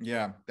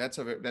 Yeah,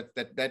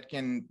 that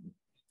can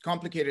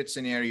complicated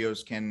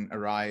scenarios can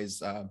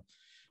arise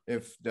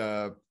if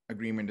the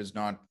agreement is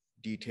not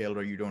detailed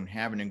or you don't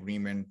have an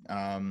agreement.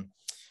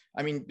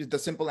 I mean, the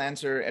simple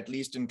answer, at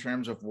least in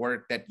terms of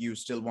work that you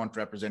still want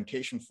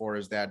representation for,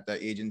 is that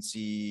the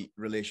agency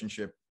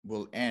relationship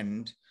will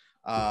end.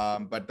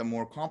 But the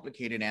more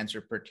complicated answer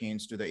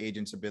pertains to the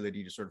agent's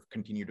ability to sort of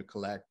continue to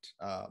collect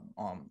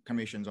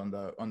commissions on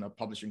the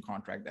publishing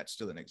contract that's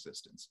still in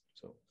existence.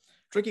 So,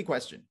 tricky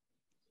question.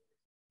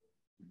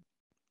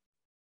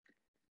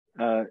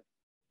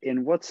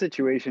 In what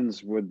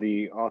situations would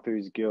the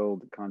Authors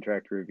Guild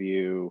contract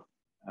review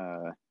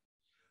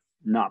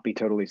not be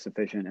totally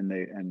sufficient, and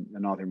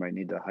an author might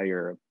need to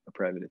hire a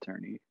private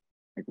attorney?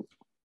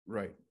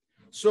 Right.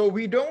 So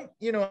we don't,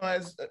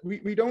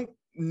 we don't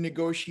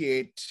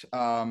negotiate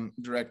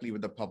directly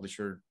with the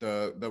publisher.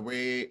 The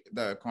way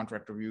the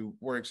contract review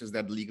works is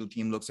that the legal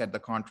team looks at the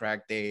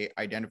contract. They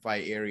identify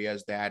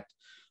areas that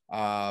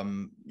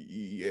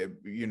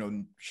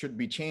should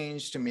be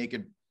changed to make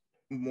it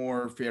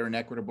more fair and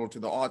equitable to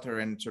the author,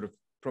 and sort of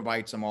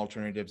provide some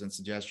alternatives and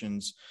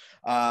suggestions.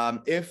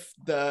 If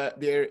there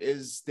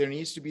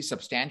needs to be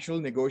substantial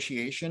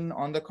negotiation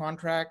on the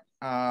contract,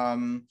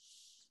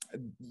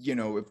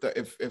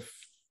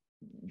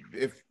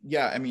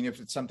 if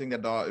it's something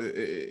that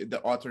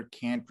the author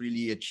can't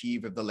really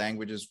achieve, if the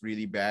language is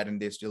really bad and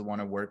they still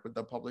want to work with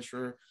the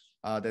publisher,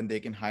 then they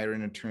can hire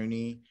an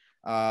attorney.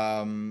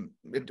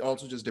 It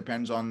also just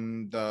depends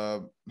on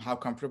how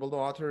comfortable the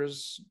author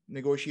is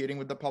negotiating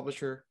with the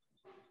publisher.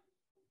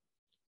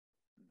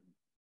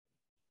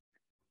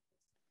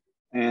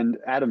 And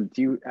Adam,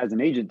 as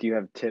an agent, do you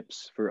have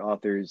tips for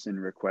authors in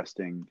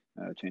requesting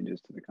changes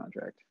to the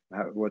contract?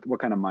 What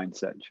kind of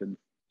mindset should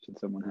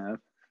someone have?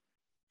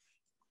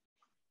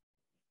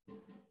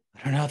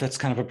 I don't know. That's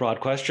kind of a broad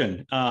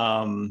question. So,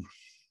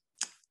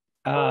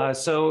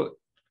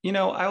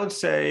 I would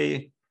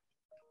say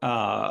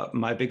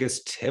my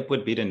biggest tip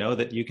would be to know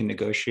that you can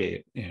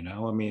negotiate.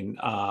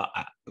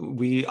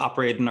 We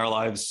operate in our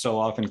lives so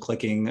often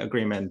clicking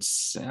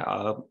agreements,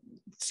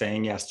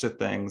 saying yes to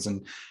things,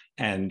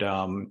 and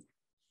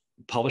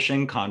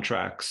publishing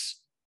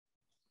contracts.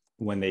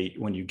 When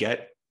you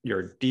get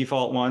your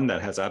default one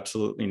that has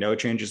absolutely no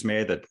changes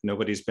made, that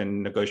nobody's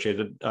been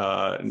negotiated,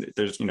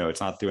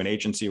 it's not through an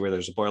agency where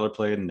there's a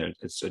boilerplate and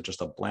it's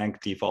just a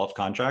blank default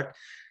contract.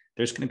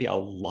 There's going to be a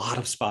lot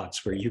of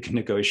spots where you can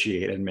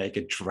negotiate and make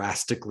it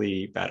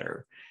drastically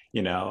better.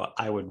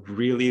 I would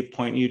really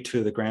point you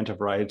to the grant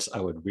of rights. I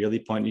would really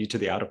point you to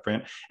the out of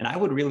print, and I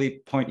would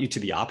really point you to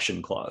the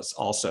option clause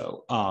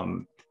also,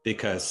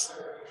 because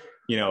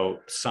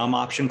some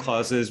option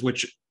clauses,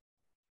 which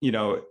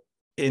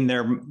in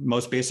their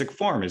most basic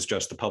form is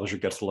just the publisher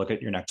gets to look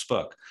at your next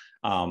book,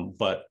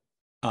 but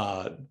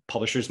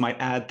publishers might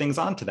add things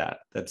onto that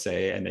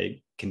say, and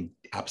they can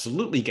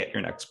absolutely get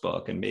your next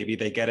book, and maybe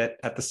they get it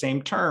at the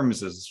same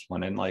terms as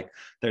one, and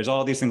there's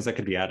all these things that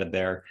could be added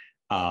there.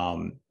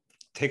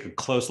 Take a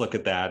close look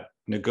at that,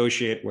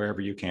 negotiate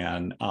wherever you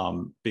can,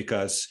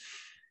 because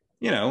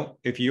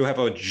if you have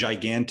a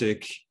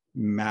gigantic,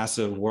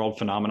 massive world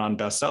phenomenon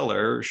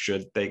bestseller,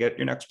 should they get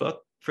your next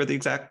book for the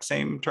exact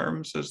same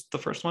terms as the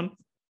first one?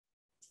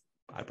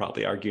 I'd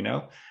probably argue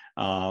no.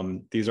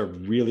 These are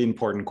really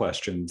important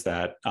questions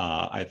that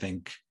I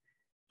think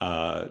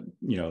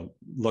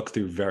look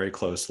through very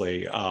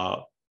closely.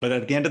 But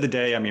at the end of the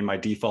day, my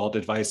default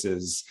advice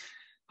is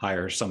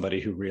hire somebody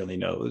who really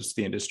knows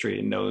the industry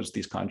and knows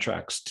these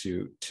contracts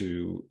to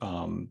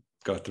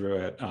go through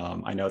it.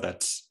 I know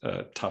that's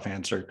a tough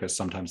answer because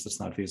sometimes it's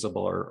not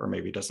feasible or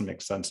maybe it doesn't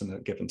make sense in a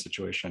given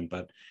situation,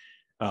 but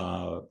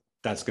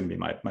that's going to be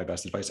my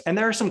best advice. And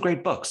there are some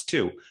great books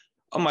too.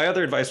 My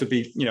other advice would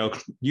be,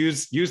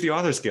 use the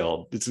Authors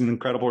Guild. It's an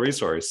incredible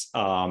resource,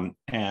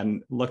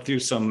 and look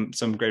through some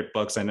great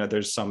books. I know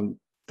there's some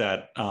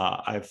that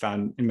I've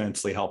found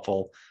immensely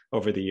helpful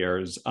over the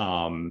years.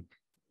 Find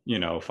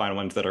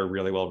ones that are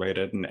really well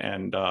rated,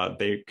 and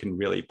they can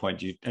really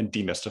point you and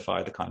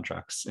demystify the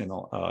contracts in a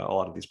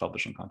lot of these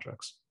publishing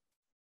contracts.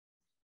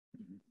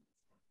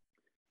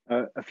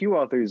 A few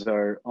authors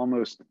are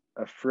almost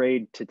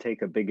afraid to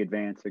take a big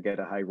advance or get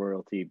a high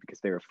royalty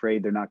because they're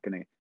afraid they're not going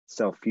to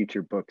sell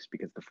future books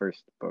because the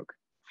first book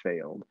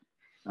failed.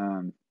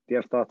 Do you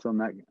have thoughts on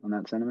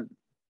that sentiment?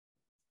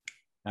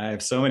 I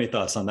have so many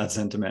thoughts on that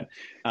sentiment.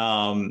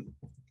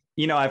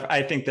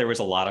 I think there was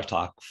a lot of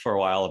talk for a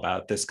while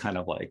about this kind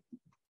of like,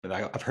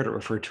 I've heard it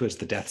referred to as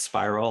the death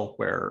spiral,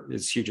 where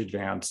this huge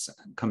advance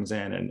comes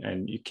in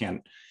and you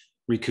can't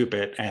recoup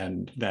it,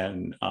 and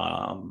then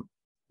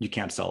you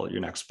can't sell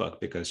your next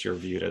book because you're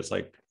viewed as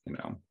like,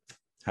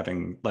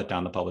 having let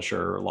down the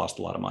publisher or lost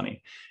a lot of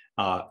money.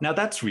 Now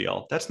that's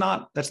real. That's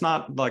not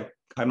like,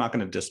 I'm not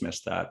going to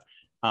dismiss that.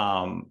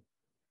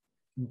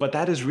 But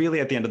that is really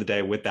at the end of the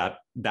day with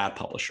that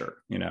publisher,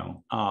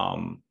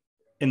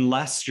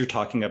 unless you're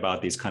talking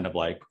about these kind of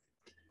like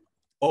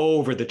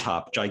over the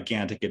top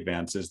gigantic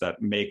advances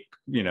that make,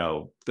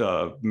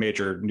 the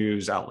major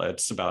news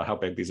outlets about how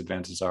big these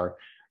advances are.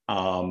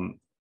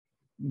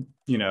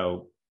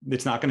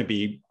 It's not going to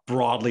be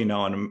broadly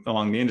known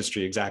among the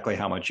industry exactly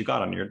how much you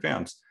got on your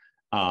advance.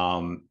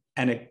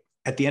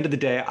 At the end of the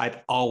day, I've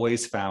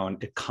always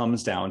found it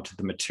comes down to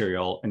the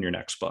material in your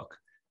next book.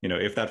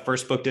 If that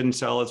first book didn't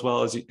sell as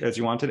well as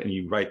you wanted, and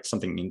you write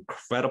something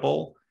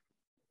incredible,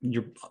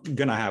 you're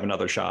gonna have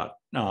another shot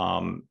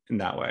in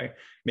that way.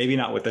 Maybe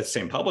not with the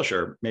same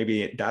publisher.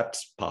 Maybe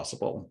that's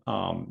possible,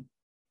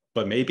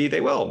 but maybe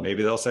they will.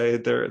 Maybe they'll say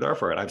they're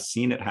for it. I've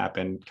seen it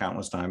happen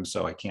countless times,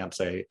 so I can't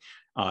say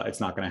it's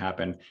not going to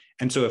happen.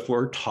 And so if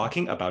we're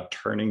talking about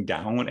turning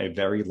down a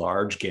very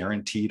large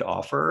guaranteed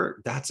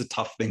offer, that's a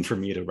tough thing for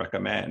me to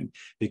recommend,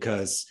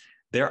 because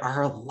there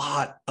are a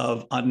lot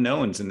of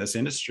unknowns in this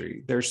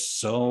industry. There's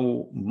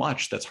so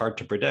much that's hard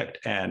to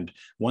predict. And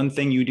one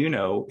thing you do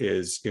know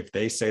is if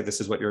they say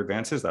this is what your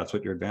advance is, that's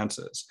what your advance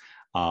is.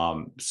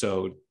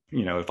 So,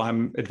 if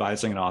I'm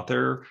advising an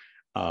author,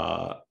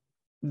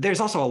 there's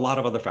also a lot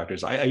of other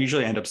factors. I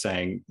usually end up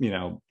saying,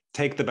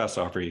 take the best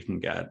offer you can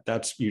get.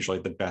 That's usually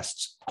the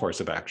best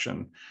course of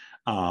action.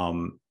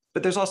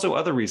 But there's also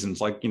other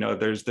reasons, like,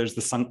 there's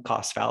the sunk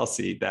cost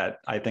fallacy that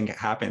I think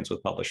happens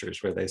with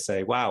publishers, where they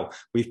say, wow,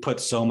 we've put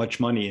so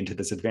much money into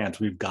this advance,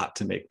 we've got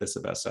to make this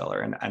a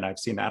bestseller. And I've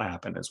seen that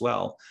happen as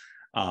well.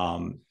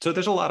 So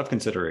there's a lot of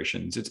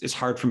considerations. It's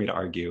hard for me to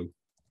argue,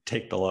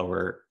 take the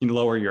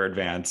lower your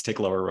advance, take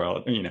lower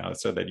royalty,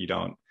 so that you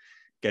don't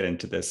get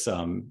into this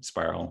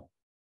spiral.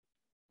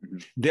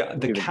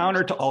 The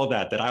counter to all of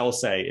that I will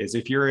say is,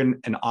 if you're in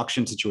an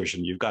auction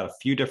situation, you've got a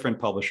few different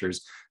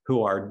publishers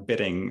who are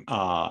bidding,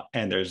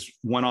 and there's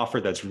one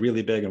offer that's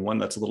really big and one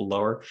that's a little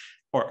lower,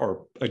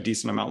 or a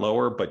decent amount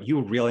lower, but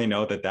you really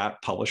know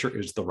that publisher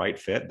is the right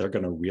fit. They're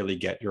going to really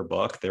get your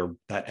book.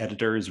 That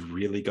editor is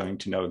really going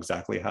to know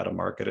exactly how to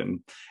market it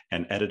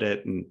and edit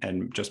it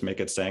and just make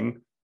it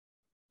sing.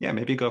 Yeah,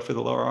 maybe go for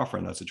the lower offer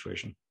in that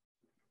situation.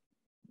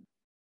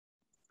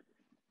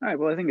 All right,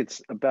 well, I think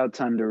it's about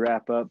time to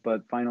wrap up,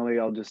 but finally,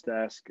 I'll just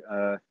ask,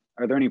 are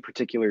there any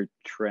particular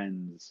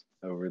trends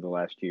over the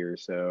last year or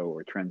so,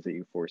 or trends that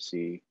you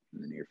foresee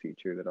in the near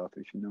future that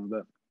authors should know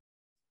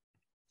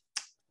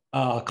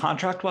about?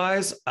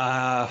 Contract-wise,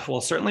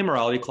 well, certainly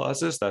morality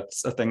clauses.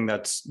 That's a thing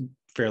that's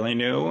fairly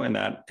new, and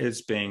that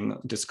is being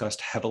discussed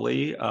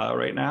heavily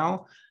right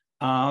now.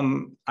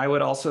 I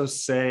would also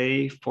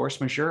say force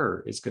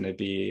majeure is going to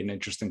be an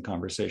interesting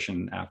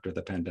conversation after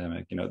the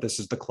pandemic. This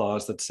is the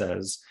clause that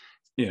says,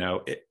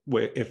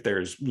 if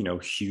there's,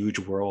 huge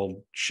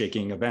world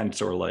shaking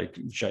events, or like,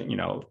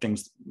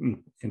 things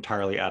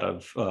entirely out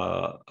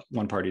of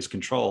one party's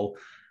control,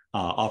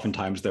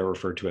 oftentimes they're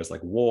referred to as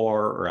like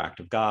war or act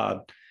of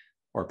God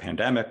or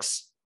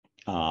pandemics,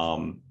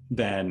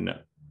 then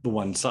the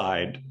one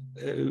side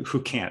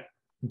who can't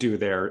do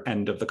their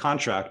end of the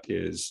contract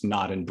is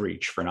not in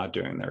breach for not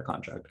doing their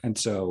contract. And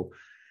so,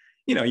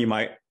 you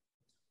might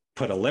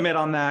put a limit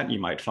on that. You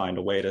might find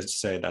a way to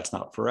say that's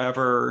not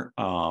forever.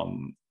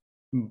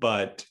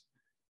 But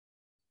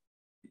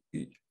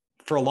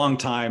for a long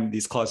time,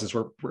 these clauses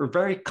were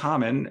very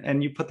common,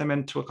 and you put them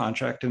into a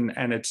contract,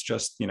 and it's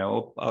just,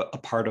 a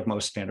part of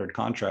most standard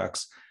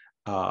contracts.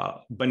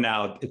 But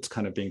now it's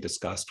kind of being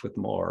discussed with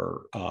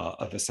more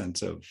of a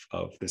sense of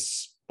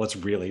this. Let's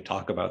really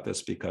talk about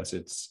this, because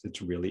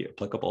it's really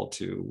applicable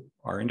to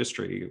our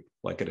industry,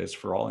 like it is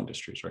for all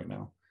industries right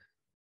now.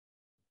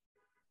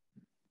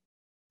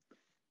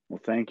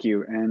 Well, thank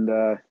you.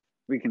 And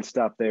we can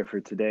stop there for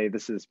today.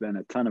 This has been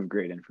a ton of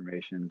great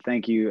information.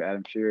 Thank you,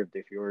 Adam Shearer of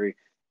De Fiore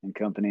and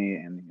Company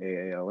and the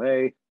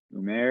AALA,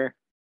 Umair,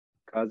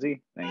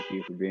 Kazi. Thank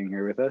you for being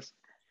here with us.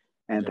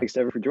 And thanks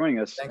to everyone for joining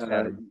us. Thanks,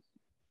 Adam.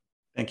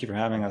 Thank you for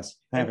having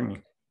me.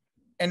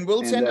 And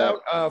we'll send out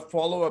a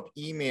follow-up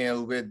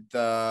email with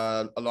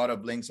a lot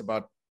of links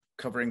about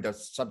covering the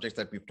subjects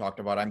that we've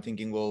talked about. I'm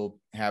thinking we'll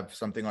have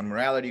something on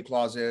morality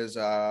clauses,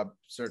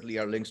 certainly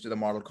our links to the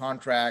model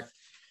contract,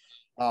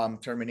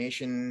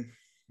 termination.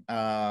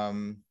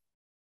 Yep.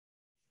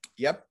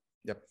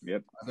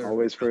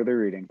 Always further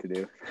reading to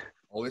do.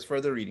 Always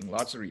further reading,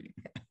 lots of reading.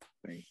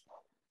 Thanks.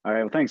 All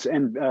right, well, thanks.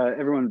 And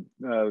everyone,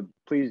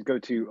 please go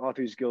to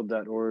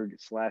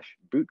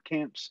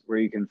authorsguild.org/bootcamps, where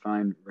you can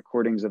find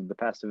recordings of the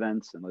past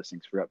events and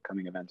listings for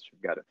upcoming events.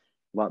 We've got a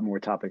lot more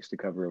topics to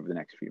cover over the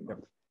next few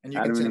months. And you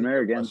Adam can and send Amer,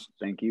 again,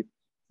 thank you.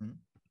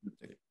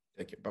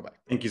 Take it. Bye-bye.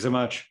 Thank you so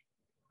much.